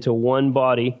uniting into one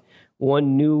body,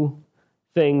 one new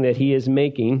thing that he is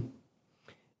making.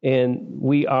 And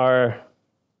we are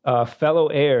fellow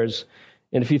heirs.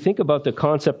 And if you think about the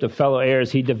concept of fellow heirs,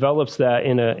 he develops that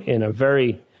in a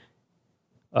very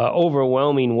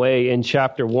overwhelming way in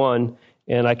chapter 1.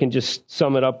 And I can just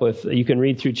sum it up with, you can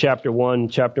read through chapter 1.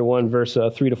 Chapter 1, verse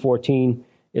 3 to 14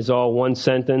 is all one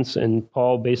sentence, and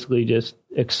Paul basically just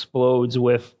explodes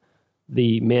with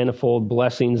the manifold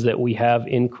blessings that we have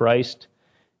in Christ.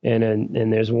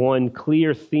 And there's one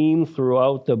clear theme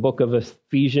throughout the book of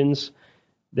Ephesians,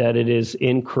 that it is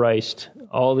in Christ.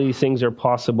 All these things are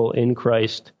possible in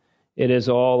Christ. It is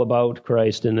all about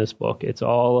Christ in this book. It's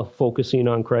all focusing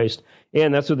on Christ.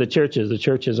 And that's what the church is. The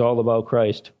church is all about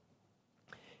Christ.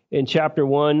 In chapter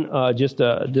 1, just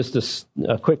a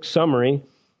quick summary.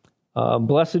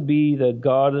 Blessed be the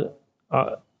God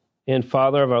and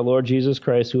Father of our Lord Jesus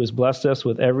Christ, who has blessed us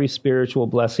with every spiritual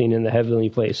blessing in the heavenly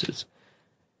places.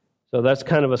 So that's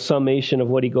kind of a summation of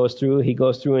what he goes through. He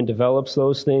goes through and develops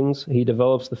those things. He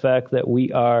develops the fact that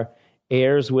we are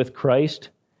heirs with Christ.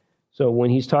 So when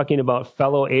he's talking about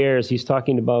fellow heirs, he's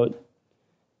talking about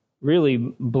really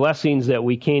blessings that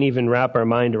we can't even wrap our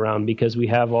mind around, because we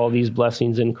have all these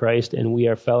blessings in Christ and we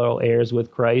are fellow heirs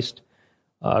with Christ.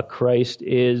 Christ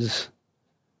is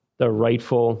the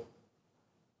rightful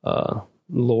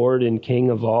Lord and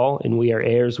King of all, and we are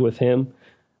heirs with him.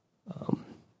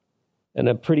 And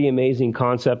a pretty amazing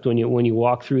concept when you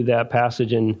walk through that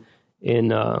passage in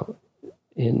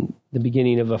in the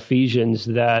beginning of Ephesians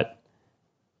that,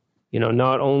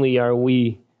 not only are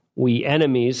we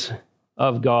enemies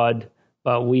of God,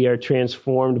 but we are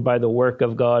transformed by the work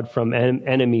of God from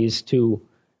enemies to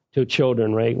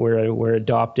children, right? We're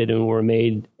adopted and we're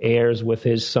made heirs with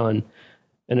his son.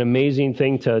 An amazing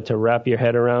thing to wrap your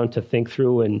head around, to think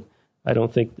through, and I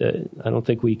don't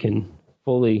think we can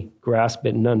fully grasp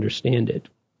it and understand it.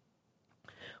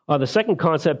 The second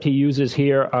concept he uses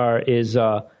here is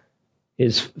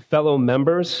fellow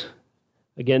members.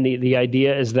 Again, the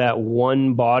idea is that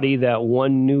one body, that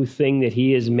one new thing that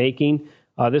he is making.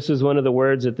 This is one of the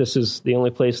words that this is the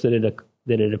only place that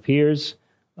it appears.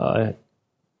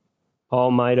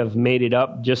 Paul might have made it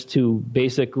up just to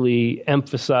basically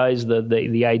emphasize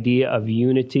the idea of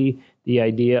unity, the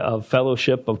idea of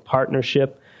fellowship, of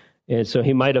partnership. And so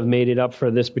he might have made it up for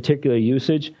this particular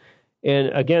usage. And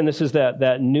again, this is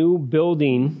that new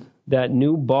building, that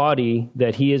new body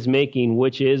that he is making,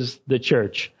 which is the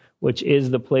church, which is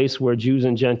the place where Jews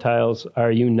and Gentiles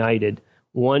are united.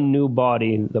 One new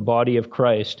body, the body of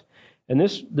Christ. And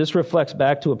this reflects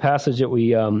back to a passage that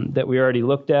we already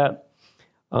looked at.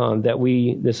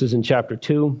 This is in chapter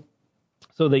 2,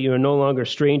 so that you are no longer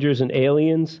strangers and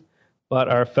aliens, but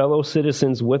are fellow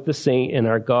citizens with the saint and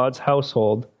are God's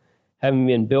household, having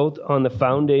been built on the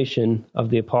foundation of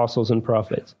the apostles and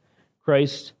prophets,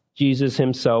 Christ Jesus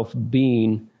himself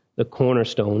being the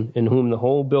cornerstone, in whom the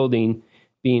whole building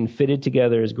being fitted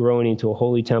together is growing into a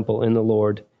holy temple in the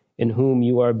Lord, in whom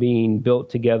you are being built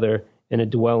together in a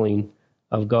dwelling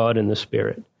of God in the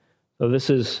Spirit. So this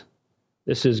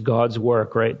is God's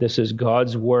work, right? This is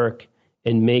God's work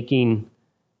in making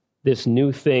this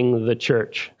new thing, the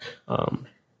church,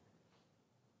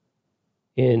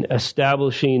 in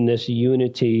establishing this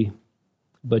unity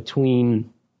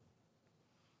between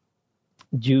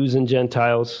Jews and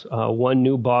Gentiles, one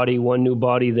new body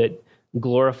that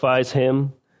glorifies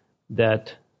him,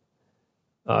 that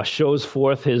shows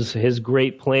forth his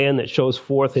great plan, that shows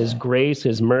forth his grace,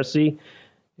 his mercy,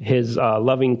 his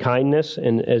loving kindness.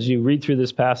 And as you read through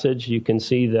this passage, you can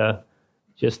see the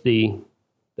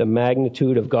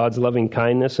magnitude of God's loving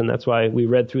kindness. And that's why we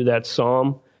read through that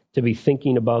psalm, to be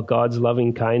thinking about God's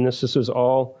loving kindness. This was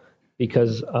all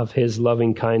because of his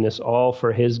loving kindness, all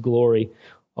for his glory,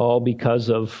 all because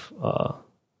of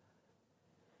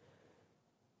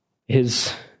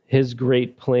his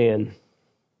great plan.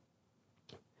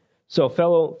 So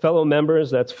fellow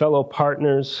members, that's fellow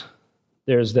partners.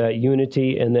 There's that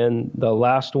unity, and then the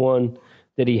last one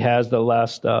that he has, the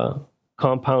last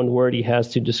compound word he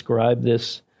has to describe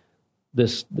this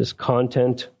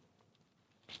content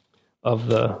of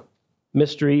the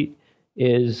mystery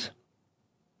is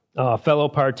fellow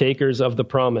partakers of the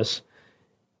promise.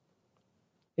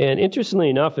 And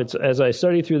interestingly enough, it's as I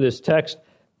study through this text,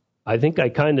 I think I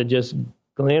kind of just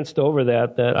glanced over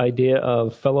that idea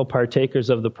of fellow partakers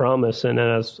of the promise. And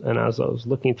as I was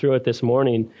looking through it this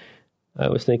morning, I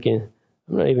was thinking,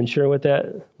 I'm not even sure what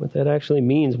that actually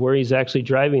means, where he's actually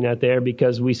driving at there,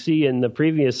 because we see in the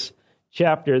previous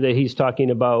chapter that he's talking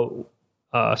about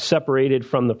separated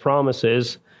from the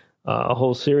promises, a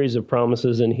whole series of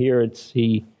promises, and here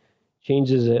he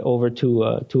changes it over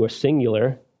to a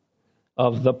singular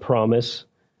of the promise.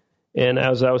 And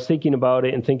as I was thinking about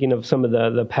it and thinking of some of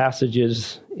the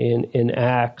passages in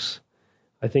Acts,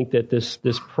 I think that this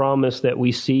promise that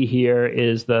we see here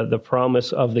is the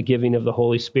promise of the giving of the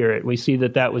Holy Spirit. We see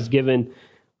that was given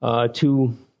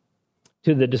to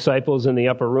the disciples in the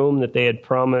upper room, that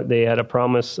they had a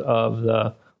promise of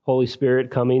the Holy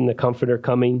Spirit coming, the Comforter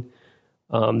coming.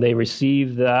 They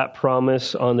received that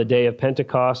promise on the day of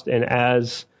Pentecost, and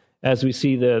as we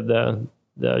see the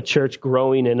church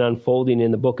growing and unfolding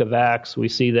in the book of Acts, we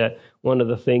see that one of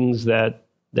the things that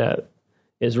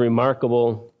is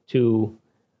remarkable to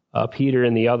Peter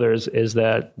and the others is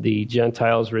that the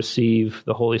Gentiles receive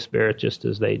the Holy Spirit just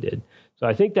as they did. So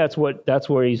I think that's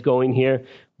where he's going here,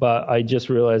 but I just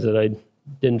realized that I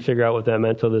didn't figure out what that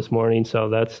meant till this morning. So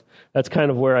that's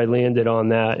kind of where I landed on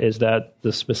that, is that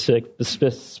the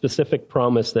specific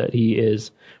promise that he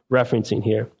is referencing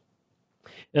here.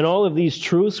 And all of these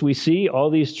truths we see, all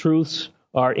these truths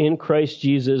are in Christ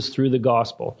Jesus through the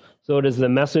gospel. So it is the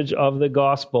message of the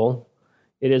gospel.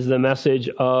 It is the message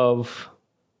of,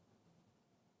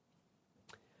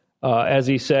 as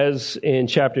he says in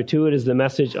chapter 2, it is the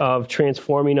message of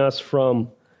transforming us from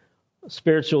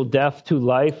spiritual death to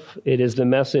life. It is the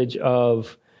message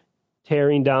of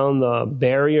tearing down the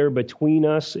barrier between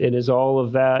us. It is all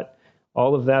of that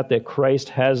Christ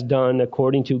has done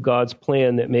according to God's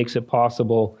plan that makes it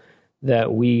possible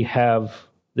that we have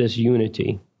this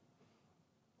unity,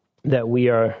 that we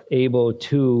are able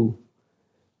to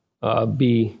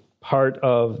be part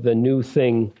of the new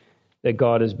thing that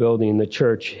God is building, the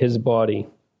church, his body.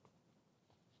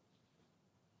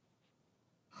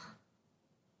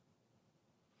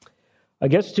 I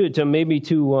guess to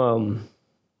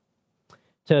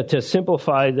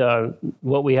simplify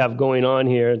what we have going on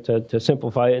here, to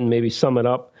simplify it and maybe sum it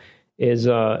up, is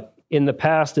in the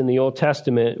past, in the Old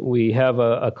Testament, we have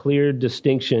a clear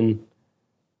distinction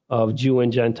of Jew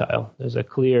and Gentile. There's a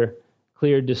clear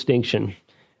distinction.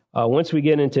 Once we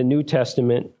get into the New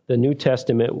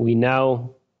Testament, we now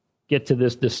get to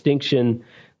this distinction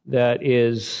that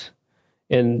is,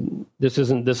 and this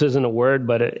isn't a word,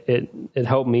 but it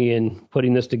helped me in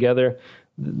putting this together.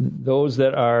 Those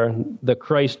that are the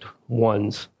Christ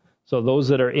ones, so those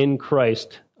that are in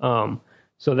Christ.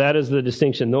 So that is the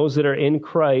distinction. Those that are in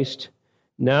Christ,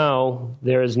 now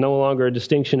there is no longer a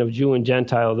distinction of Jew and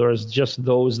Gentile. There is just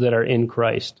those that are in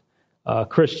Christ,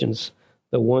 Christians,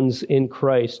 the ones in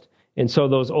Christ. And so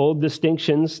those old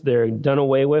distinctions, they're done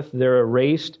away with, they're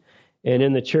erased. And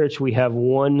in the church, we have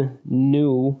one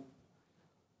new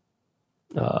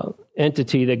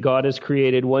entity that God has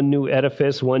created, one new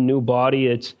edifice, one new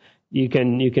body. You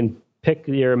can pick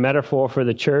your metaphor for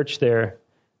the church. They're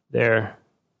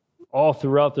all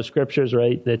throughout the scriptures,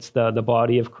 right? It's the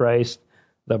body of Christ,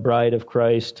 the bride of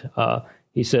Christ.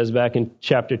 He says back in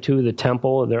chapter 2, the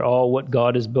temple, they're all what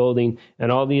God is building.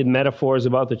 And all the metaphors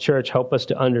about the church help us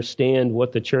to understand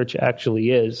what the church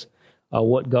actually is,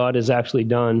 what God has actually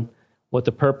done, what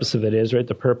the purpose of it is, right?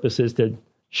 The purpose is to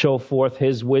show forth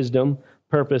his wisdom.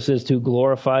 Purpose is to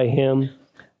glorify him.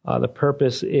 The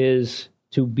purpose is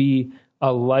to be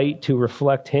a light to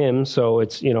reflect him. So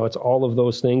it's all of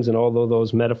those things, and all of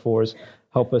those metaphors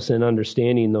help us in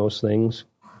understanding those things.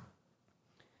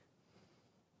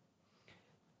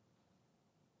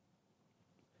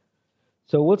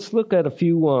 So let's look at a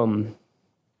few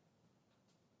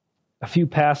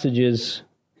passages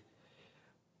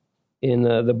in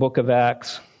the book of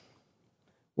Acts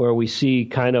where we see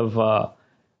kind of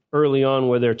early on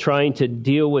where they're trying to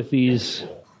deal with these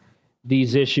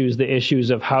issues, the issues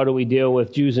of how do we deal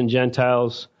with Jews and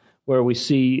Gentiles, where we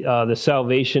see the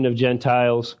salvation of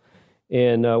Gentiles.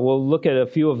 And we'll look at a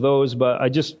few of those, but I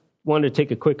just wanted to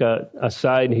take a quick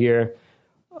aside here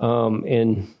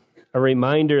and a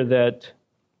reminder that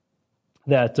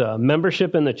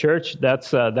membership in the church,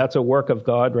 that's a work of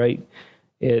God, right?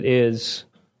 It is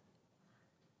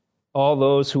all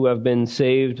those who have been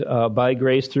saved by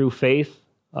grace through faith,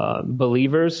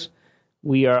 believers.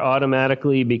 We are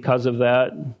automatically, because of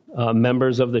that,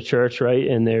 members of the church, right?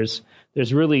 And there's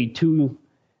really two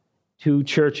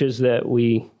churches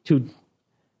two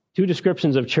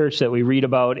descriptions of church that we read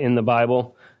about in the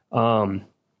Bible.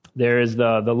 There is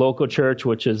the local church,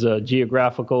 which is a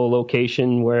geographical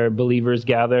location where believers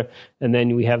gather. And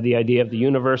then we have the idea of the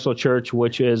universal church,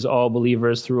 which is all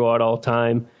believers throughout all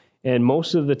time. And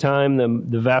most of the time,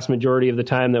 the vast majority of the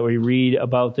time that we read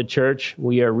about the church,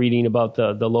 we are reading about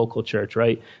the local church,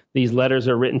 right? These letters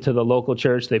are written to the local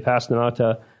church. They pass them out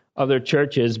to other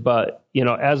churches. But,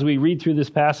 as we read through this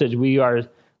passage, we are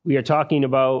talking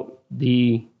about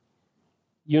the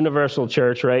universal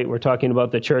church, right? We're talking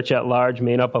about the church at large,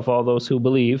 made up of all those who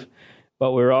believe.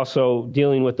 But we're also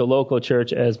dealing with the local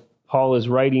church as Paul is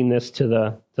writing this to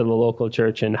the local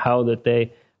church, and how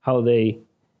they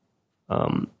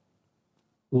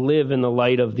live in the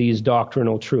light of these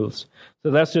doctrinal truths.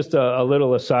 So that's just a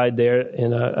little aside there,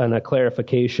 and a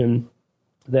clarification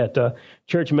that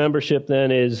church membership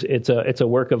then it's a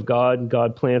work of God.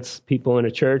 God plants people in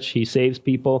a church. He saves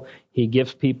people. He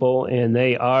gifts people, and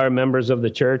they are members of the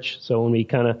church. So when we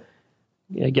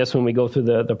when we go through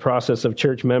the process of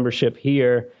church membership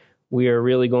here, we are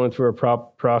really going through a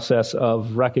process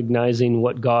of recognizing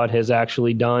what God has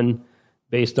actually done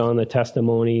based on the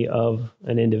testimony of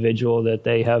an individual that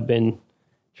they have been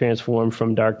transformed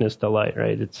from darkness to light,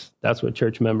 right? That's what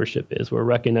church membership is. We're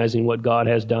recognizing what God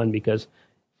has done, because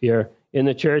if you're in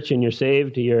the church and you're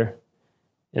saved, you're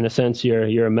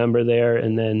a member there,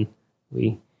 and then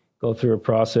we go through a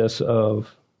process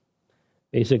of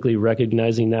basically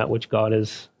recognizing that which God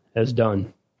has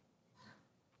done.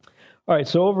 All right,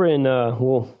 so over in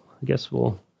we'll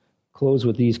close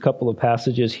with these couple of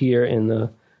passages here in the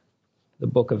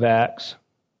book of Acts.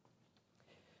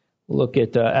 We'll look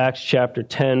at Acts chapter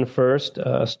 10 first,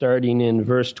 starting in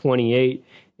verse 28.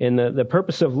 And the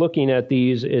purpose of looking at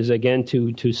these is, again,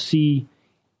 to see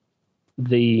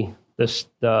the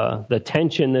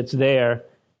tension that's there,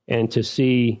 and to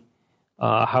see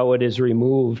how it is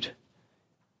removed,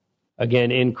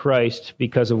 again, in Christ,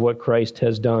 because of what Christ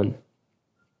has done.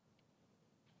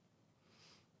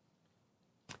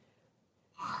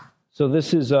 So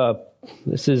this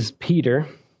is Peter,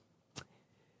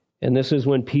 and this is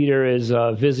when Peter is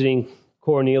visiting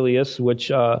Cornelius, which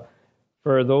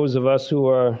for those of us who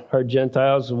are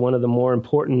Gentiles, one of the more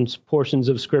important portions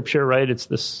of Scripture, right? It's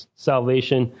the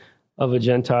salvation of a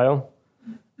Gentile.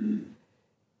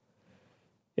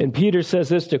 And Peter says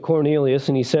this to Cornelius,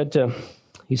 and he said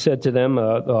to them,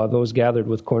 those gathered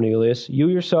with Cornelius, "You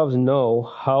yourselves know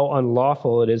how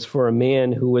unlawful it is for a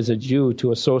man who is a Jew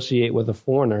to associate with a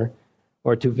foreigner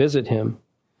or to visit him.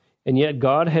 And yet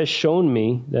God has shown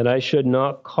me that I should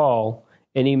not call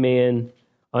any man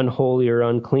unholy or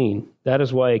unclean. That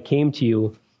is why I came to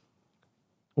you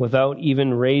without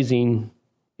even raising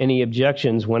any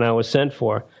objections when I was sent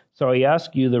for. So I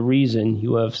ask you the reason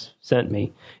you have sent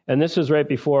me." And this is right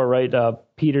before,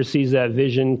 Peter sees that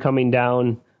vision coming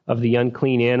down of the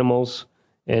unclean animals,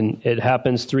 and it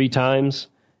happens 3 times,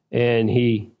 and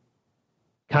he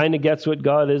kind of gets what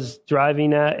God is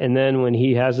driving at, and then when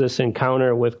he has this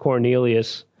encounter with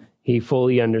Cornelius, he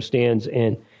fully understands.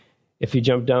 And if you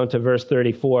jump down to verse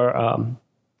 34,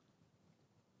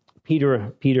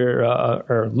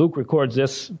 Luke records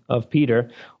this of Peter.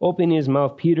 Opening his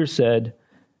mouth, Peter said,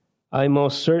 "I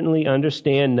most certainly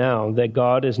understand now that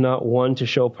God is not one to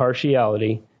show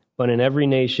partiality, but in every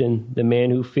nation the man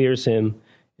who fears him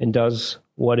and does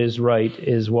what is right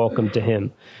is welcome to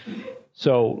him."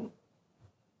 So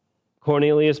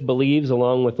Cornelius believes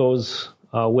along with those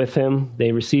with him.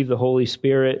 They receive the Holy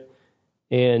Spirit,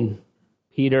 and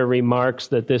Peter remarks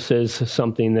that this is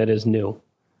something that is new.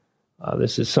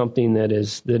 This is something that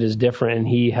is different, and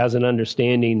he has an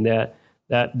understanding that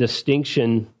that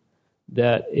distinction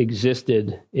that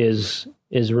existed is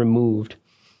removed.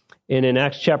 And in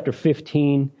Acts chapter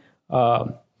 15,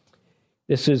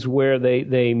 this is where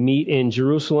they meet in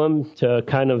Jerusalem to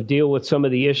kind of deal with some of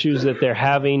the issues that they're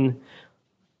having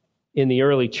in the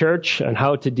early church and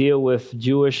how to deal with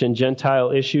Jewish and Gentile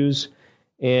issues.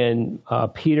 And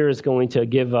Peter is going to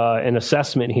give an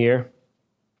assessment here.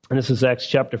 And this is Acts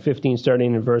chapter 15,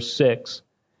 starting in verse 6.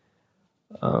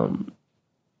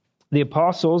 The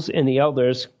apostles and the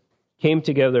elders came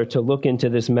together to look into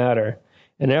this matter.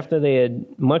 And after they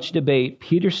had much debate,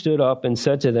 Peter stood up and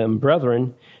said to them,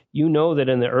 "Brethren, you know that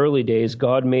in the early days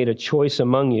God made a choice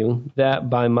among you, that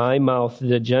by my mouth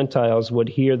the Gentiles would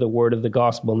hear the word of the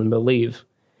gospel and believe.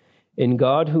 And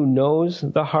God, who knows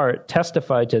the heart,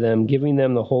 testified to them, giving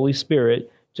them the Holy Spirit,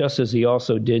 just as he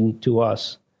also did to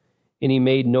us. And he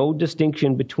made no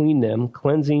distinction between them,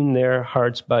 cleansing their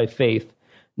hearts by faith.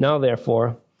 Now,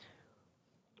 therefore,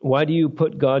 why do you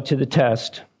put God to the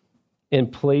test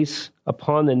and place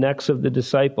upon the necks of the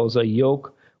disciples a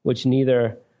yoke which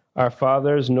neither our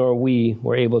fathers nor we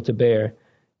were able to bear?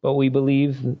 But we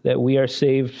believe that we are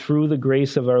saved through the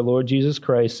grace of our Lord Jesus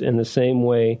Christ in the same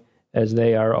way as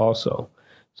they are also."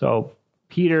 So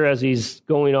Peter, as he's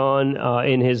going on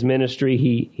in his ministry,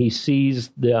 he sees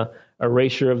the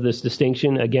erasure of this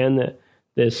distinction. Again, that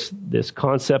this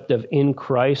concept of in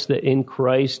Christ, that in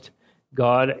Christ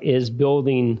God is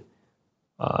building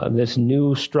this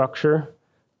new structure,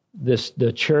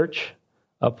 the church,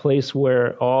 a place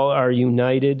where all are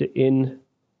united in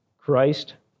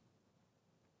Christ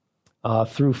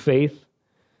through faith.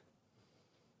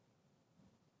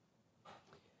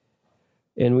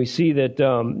 And we see that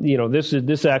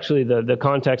this actually the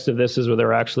context of this is where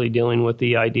they're actually dealing with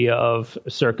the idea of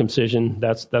circumcision.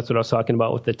 That's what I was talking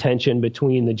about with the tension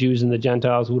between the Jews and the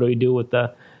Gentiles. What do we do with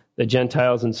the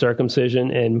Gentiles and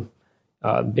circumcision? And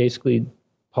basically,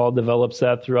 Paul develops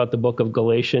that throughout the book of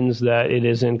Galatians, that it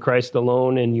is in Christ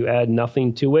alone, and you add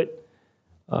nothing to it.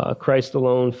 Christ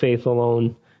alone, faith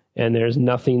alone, and there's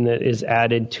nothing that is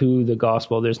added to the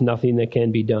gospel. There's nothing that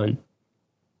can be done.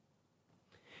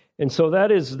 And so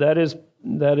that is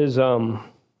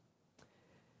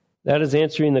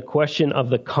answering the question of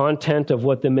the content of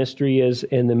what the mystery is,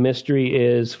 and the mystery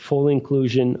is full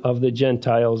inclusion of the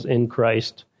Gentiles in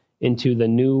Christ into the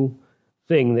new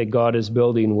thing that God is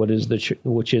building,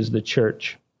 which is the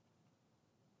church.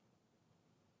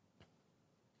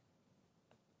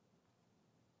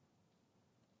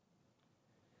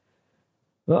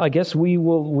 Well, I guess we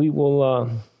will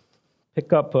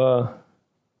pick up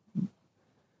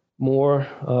more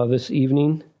this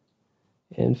evening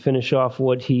and finish off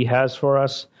what he has for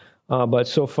us. But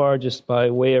so far, just by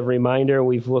way of reminder,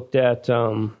 we've looked at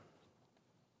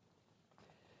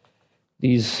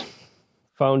these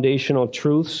foundational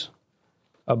truths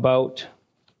about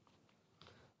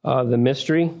the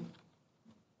mystery,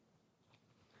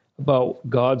 about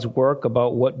God's work,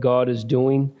 about what God is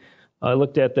doing. I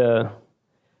looked at the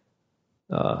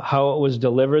how it was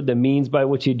delivered, the means by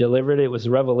which he delivered it. It was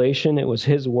revelation. It was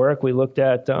his work. We looked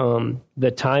at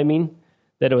the timing,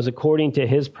 that it was according to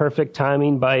his perfect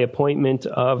timing by appointment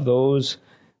of those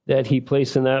that he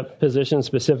placed in that position.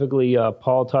 Specifically,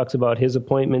 Paul talks about his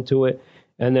appointment to it.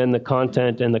 And then the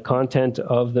content, and the content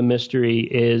of the mystery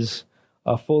is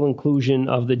a full inclusion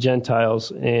of the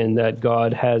Gentiles, and that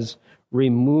God has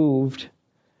removed,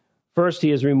 first, he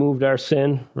has removed our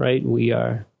sin, right? We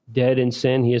are dead in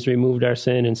sin. He has removed our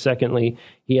sin. And secondly,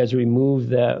 he has removed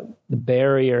the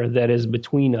barrier that is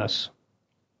between us.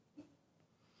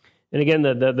 And again,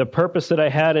 the purpose that I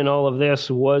had in all of this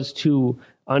was to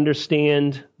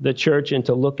understand the church and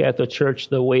to look at the church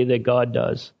the way that God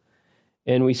does.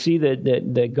 And we see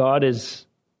that God has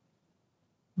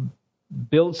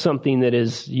built something that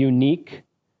is unique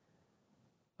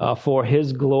for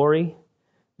his glory,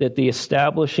 that the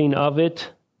establishing of it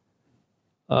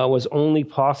was only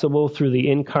possible through the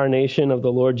incarnation of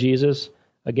the Lord Jesus.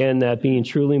 Again, that being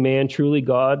truly man, truly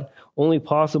God, only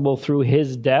possible through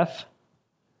his death,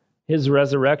 his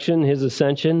resurrection, his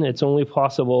ascension. It's only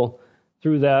possible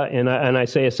through that. And I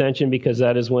say ascension because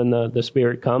that is when the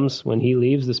Spirit comes. When he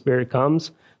leaves, the Spirit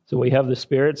comes. So we have the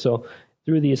Spirit. So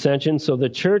through the ascension. So the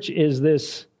church is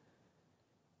this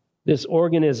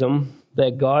organism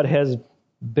that God has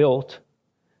built,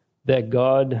 that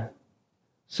God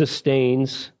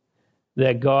sustains,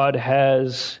 that God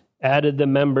has added the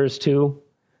members to,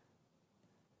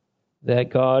 that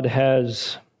God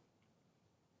has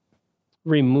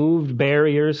removed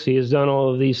barriers. He has done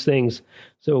all of these things.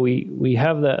 So we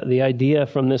have the idea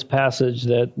from this passage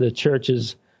that the church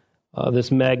is this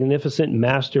magnificent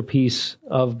masterpiece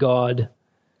of God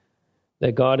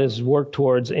that God has worked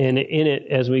towards. And in it,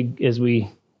 as we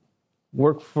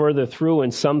work further through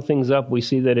and sum things up, we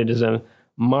see that it is a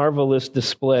marvelous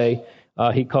display.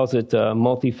 He calls it a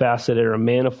multifaceted or a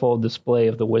manifold display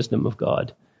of the wisdom of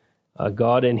God.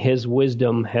 God in his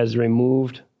wisdom has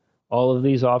removed all of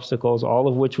these obstacles, all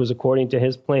of which was according to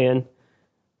his plan,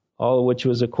 all of which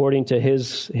was according to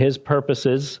his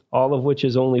purposes, all of which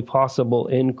is only possible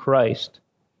in Christ.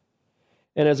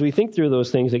 And as we think through those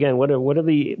things, again, what are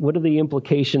the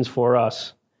implications for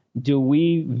us? Do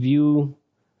we view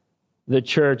the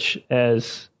church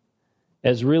as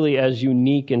really as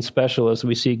unique and special as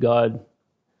we see God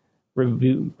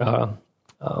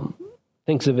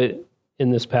thinks of it in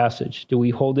this passage? Do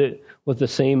we hold it with the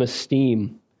same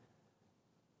esteem?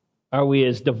 Are we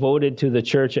as devoted to the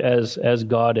church as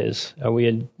God is? Are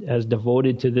we as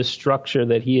devoted to this structure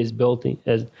that he is building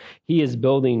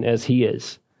as he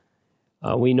is?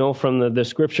 We know from the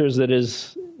scriptures that it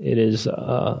is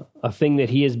a thing that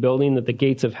he is building that the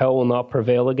gates of hell will not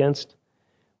prevail against.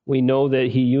 We know that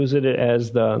he uses it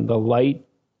as the light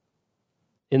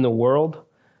in the world.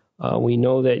 We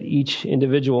know that each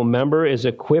individual member is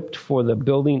equipped for the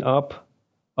building up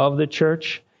of the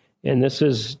church. And this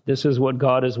is what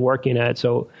God is working at.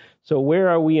 So where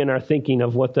are we in our thinking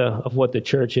of what the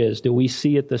church is? Do we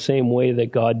see it the same way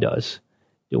that God does?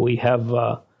 Do we have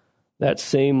that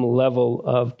same level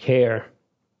of care?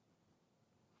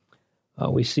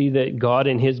 We see that God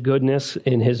in his goodness,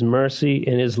 in his mercy,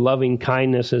 in his loving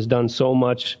kindness has done so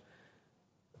much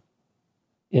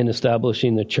in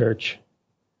establishing the church.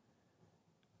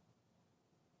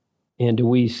 And do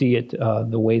we see it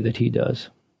the way that he does?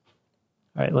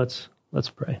 All right, let's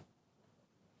pray.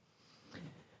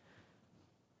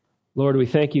 Lord, we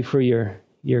thank you for your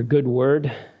good word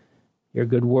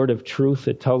of truth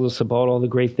that tells us about all the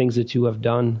great things that you have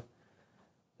done,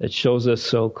 that shows us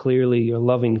so clearly your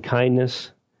loving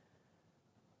kindness.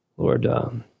 Lord,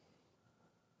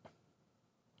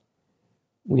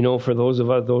 we know for those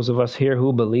of us here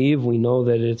who believe, we know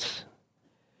that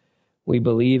we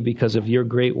believe because of your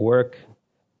great work,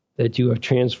 that you have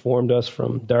transformed us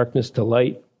from darkness to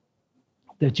light,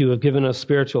 that you have given us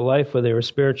spiritual life where there was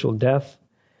spiritual death,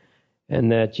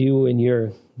 and that you in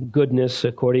your goodness,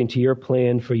 according to your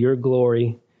plan for your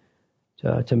glory,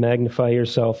 to magnify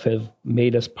yourself, have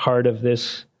made us part of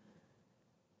this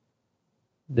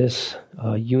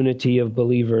unity of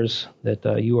believers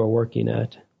that you are working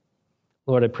at.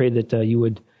 Lord, I pray that you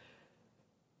would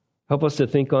help us to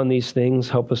think on these things,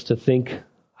 help us to think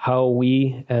how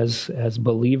we as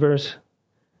believers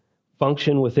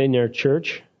function within your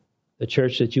church, the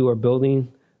church that you are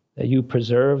building, that you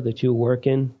preserve, that you work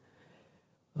in.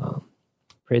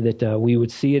 Pray that we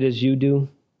would see it as you do,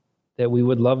 that we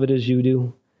would love it as you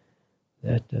do,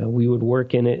 that we would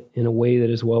work in it in a way that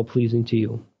is well-pleasing to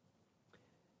you.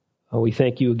 We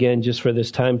thank you again just for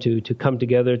this time to come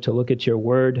together to look at your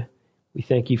word. We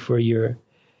thank you for your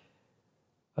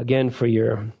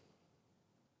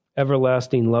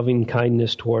everlasting loving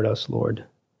kindness toward us, Lord.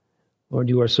 Lord,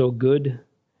 you are so good.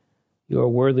 You are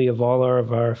worthy of all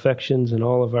of our affections and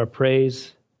all of our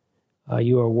praise.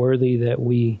 You are worthy that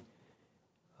we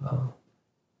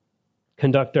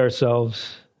conduct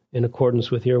ourselves in accordance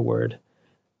with your word.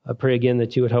 I pray again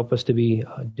that you would help us to be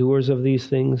doers of these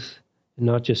things and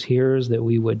not just hearers, that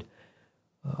we would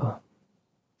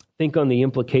think on the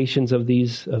implications of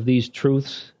these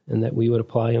truths and that we would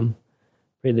apply them.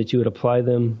 Pray that you would apply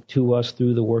them to us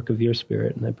through the work of your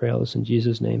Spirit. And I pray all this in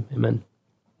Jesus' name. Amen.